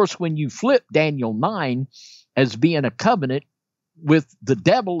 And of course, when you flip Daniel 9 as being a covenant with the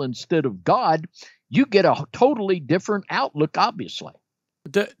devil instead of God, you get a totally different outlook, obviously.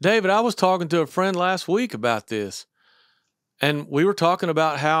 David, I was talking to a friend last week about this, and we were talking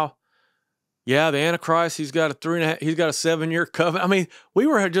about how, the Antichrist, he's got a 7-year covenant. I mean, we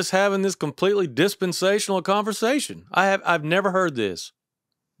were just having this completely dispensational conversation. I've never heard this.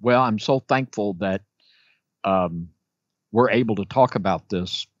 Well, I'm so thankful that we're able to talk about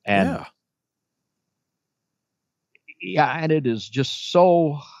this. And and it is just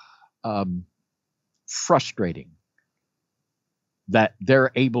so frustrating that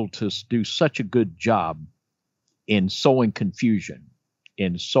they're able to do such a good job in sowing confusion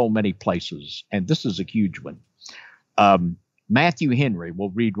in so many places. And this is a huge one. Matthew Henry, we'll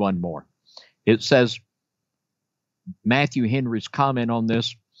read one more. It says, Matthew Henry's comment on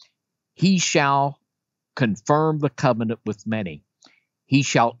this: he shall confirm the covenant with many. He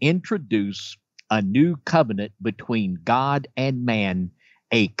shall introduce a new covenant between God and man,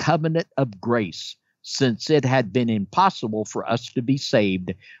 a covenant of grace, since it had been impossible for us to be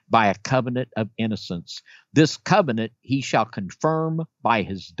saved by a covenant of innocence. This covenant he shall confirm by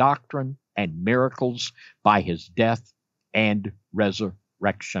his doctrine and miracles, by his death and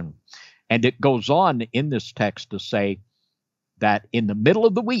resurrection. And it goes on in this text to say that in the middle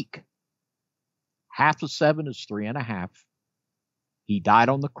of the week, half of 7 is 3.5. He died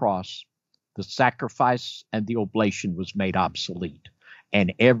on the cross. The sacrifice and the oblation was made obsolete.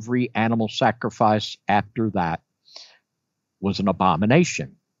 And every animal sacrifice after that was an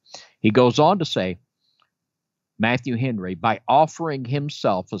abomination. He goes on to say, Matthew Henry, by offering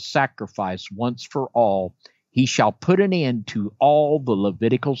himself a sacrifice once for all, he shall put an end to all the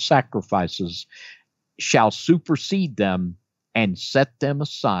Levitical sacrifices, shall supersede them and set them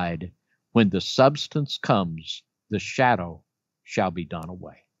aside. When the substance comes, the shadow shall be done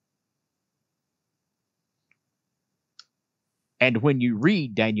away. And when you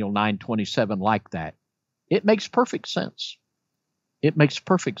read Daniel 9:27 like that, it makes perfect sense. It makes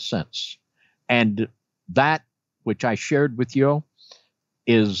perfect sense. And that which I shared with you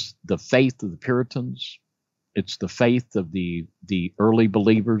is the faith of the Puritans. It's the faith of the early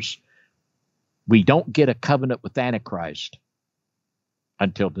believers. We don't get a covenant with Antichrist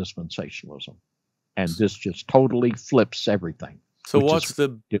until dispensationalism. And this just totally flips everything. So what's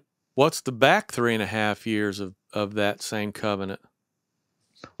the back 3.5 years of that same covenant?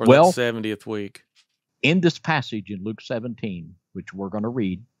 Or that 70th week? In this passage in Luke 17, which we're going to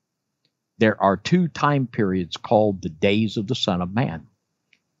read, there are 2 time periods called the days of the Son of Man.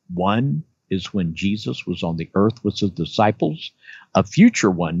 One is when Jesus was on the earth with his disciples. A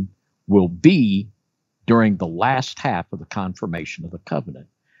future one will be during the last half of the confirmation of the covenant,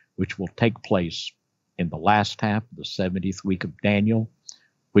 which will take place in the last half of the 70th week of Daniel,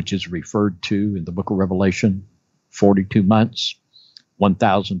 which is referred to in the book of Revelation, 42 months,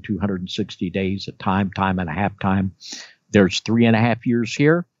 1,260 days at time and a half time. There's 3.5 years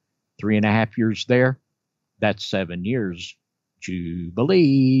here, 3.5 years there. That's 7 years.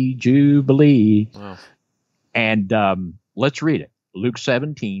 Jubilee. Wow. And let's read it. Luke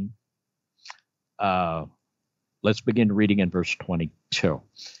 17. Let's begin reading in verse 22.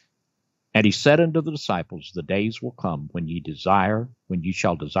 And he said unto the disciples, the days will come when ye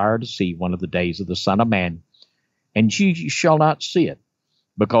shall desire to see one of the days of the Son of Man, and ye shall not see it,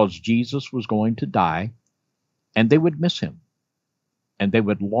 because Jesus was going to die, and they would miss him, and they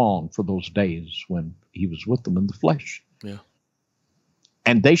would long for those days when he was with them in the flesh. Yeah.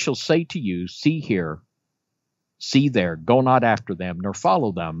 And they shall say to you, see here, see there, go not after them, nor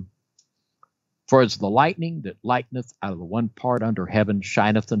follow them. For as the lightning that lighteneth out of the one part under heaven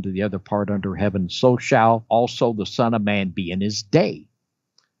shineth unto the other part under heaven, so shall also the Son of Man be in his day.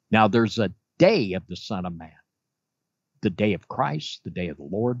 Now there's a day of the Son of Man, the day of Christ, the day of the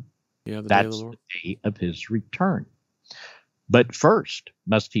Lord. Yeah, the day of That's the Lord. the day of his return. But first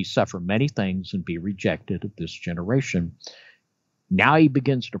must he suffer many things and be rejected of this generation. Now he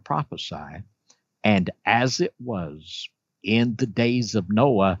begins to prophesy, and as it was in the days of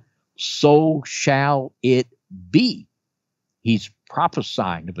Noah, so shall it be. He's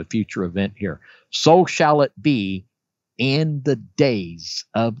prophesying of a future event here. So shall it be in the days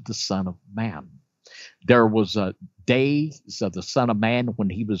of the Son of Man. There was a days of the Son of Man when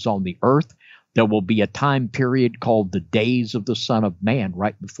he was on the earth. There will be a time period called the days of the Son of Man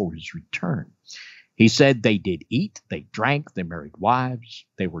right before his return. He said they did eat, they drank, they married wives,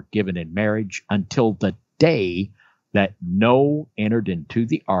 they were given in marriage until the day that Noah entered into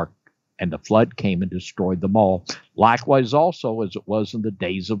the ark, and the flood came and destroyed them all. Likewise also as it was in the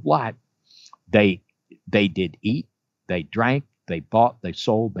days of Lot. They did eat, they drank, they bought, they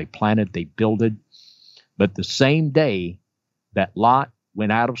sold, they planted, they builded. But the same day that Lot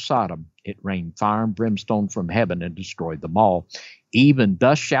went out of Sodom, it rained fire and brimstone from heaven and destroyed them all. Even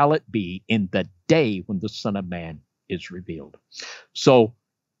thus shall it be in the day when the Son of Man is revealed. So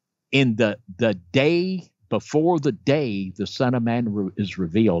in the day before the day the Son of Man is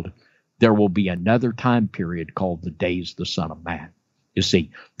revealed, there will be another time period called the days of the Son of Man. You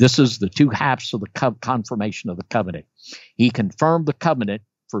see, this is the two halves of the confirmation of the covenant. He confirmed the covenant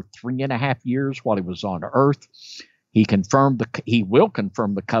for 3.5 years while he was on earth. He will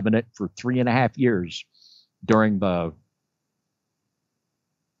confirm the covenant for 3.5 years during the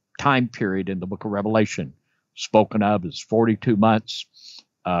time period in the book of Revelation, spoken of as 42 months,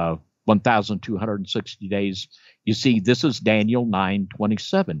 1,260 days. You see, this is Daniel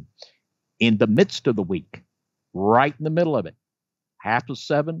 9:27. In the midst of the week, right in the middle of it, 1/2 of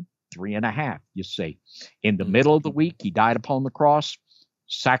 7, 3.5, you see. In the middle of the week, he died upon the cross,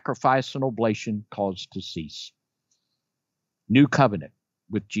 sacrifice and oblation caused to cease. New covenant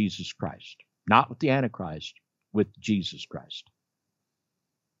with Jesus Christ, not with the Antichrist, with Jesus Christ.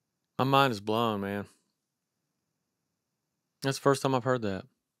 My mind is blown, man. That's the first time I've heard that.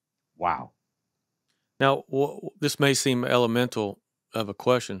 Wow. Now, this may seem elemental of a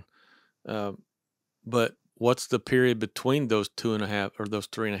question, but what's the period between those 2.5 or those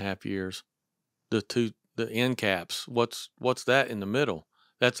 3.5 years? The end caps. What's that in the middle?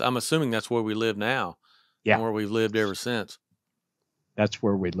 I'm assuming that's where we live now. Yeah. And where we've lived ever since. That's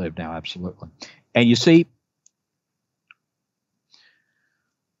where we live now, absolutely. And you see,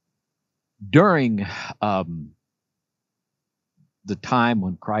 during the time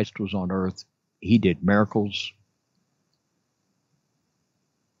when Christ was on earth, he did miracles.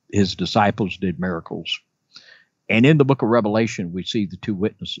 His disciples did miracles. And in the book of Revelation, we see the two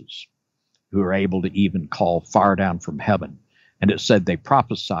witnesses who are able to even call fire down from heaven. And it said they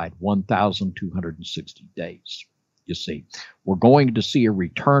prophesied 1,260 days. You see, we're going to see a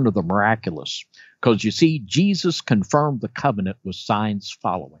return of the miraculous because you see, Jesus confirmed the covenant with signs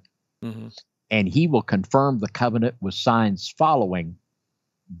following. Mm-hmm. And he will confirm the covenant with signs following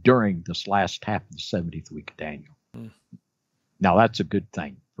during this last half of the 70th week of Daniel. Mm. Now, that's a good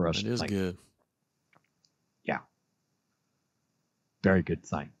thing for us. It is good. Yeah. Very good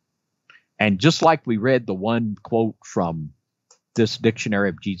thing. And just like we read the one quote from this dictionary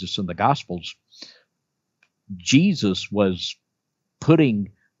of Jesus in the Gospels, Jesus was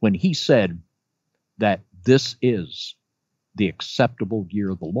putting, when he said that this is the acceptable year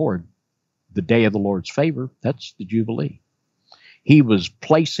of the Lord, the day of the Lord's favor, that's the Jubilee. He was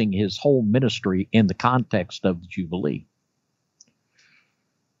placing his whole ministry in the context of the Jubilee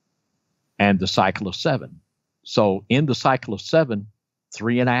and the cycle of 7. So in the cycle of 7,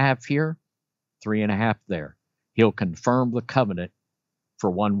 3.5 here, 3.5 there. He'll confirm the covenant for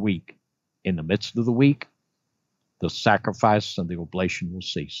 1 week. In the midst of the week, the sacrifice and the oblation will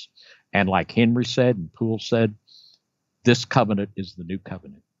cease. And like Henry said and Poole said, this covenant is the new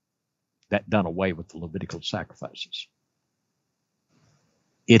covenant that done away with the Levitical sacrifices.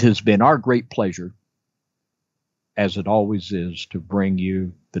 It has been our great pleasure, as it always is, to bring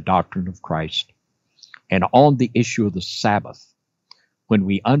you the doctrine of Christ. And on the issue of the Sabbath, when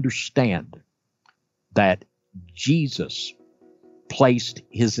we understand that Jesus placed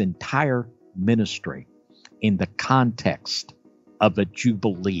his entire ministry in the context of a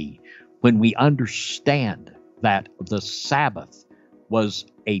Jubilee, when we understand that the Sabbath was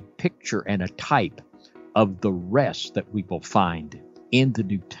a picture and a type of the rest that we will find in the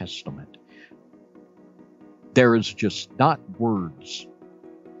New Testament, there is just not words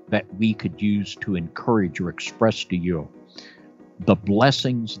that we could use to encourage or express to you the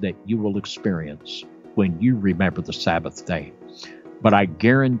blessings that you will experience when you remember the Sabbath day. But I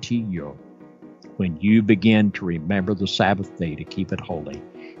guarantee you when you begin to remember the Sabbath day to keep it holy,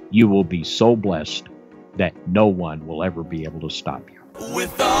 you will be so blessed that no one will ever be able to stop you.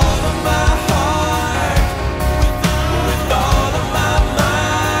 With all of my heart, with all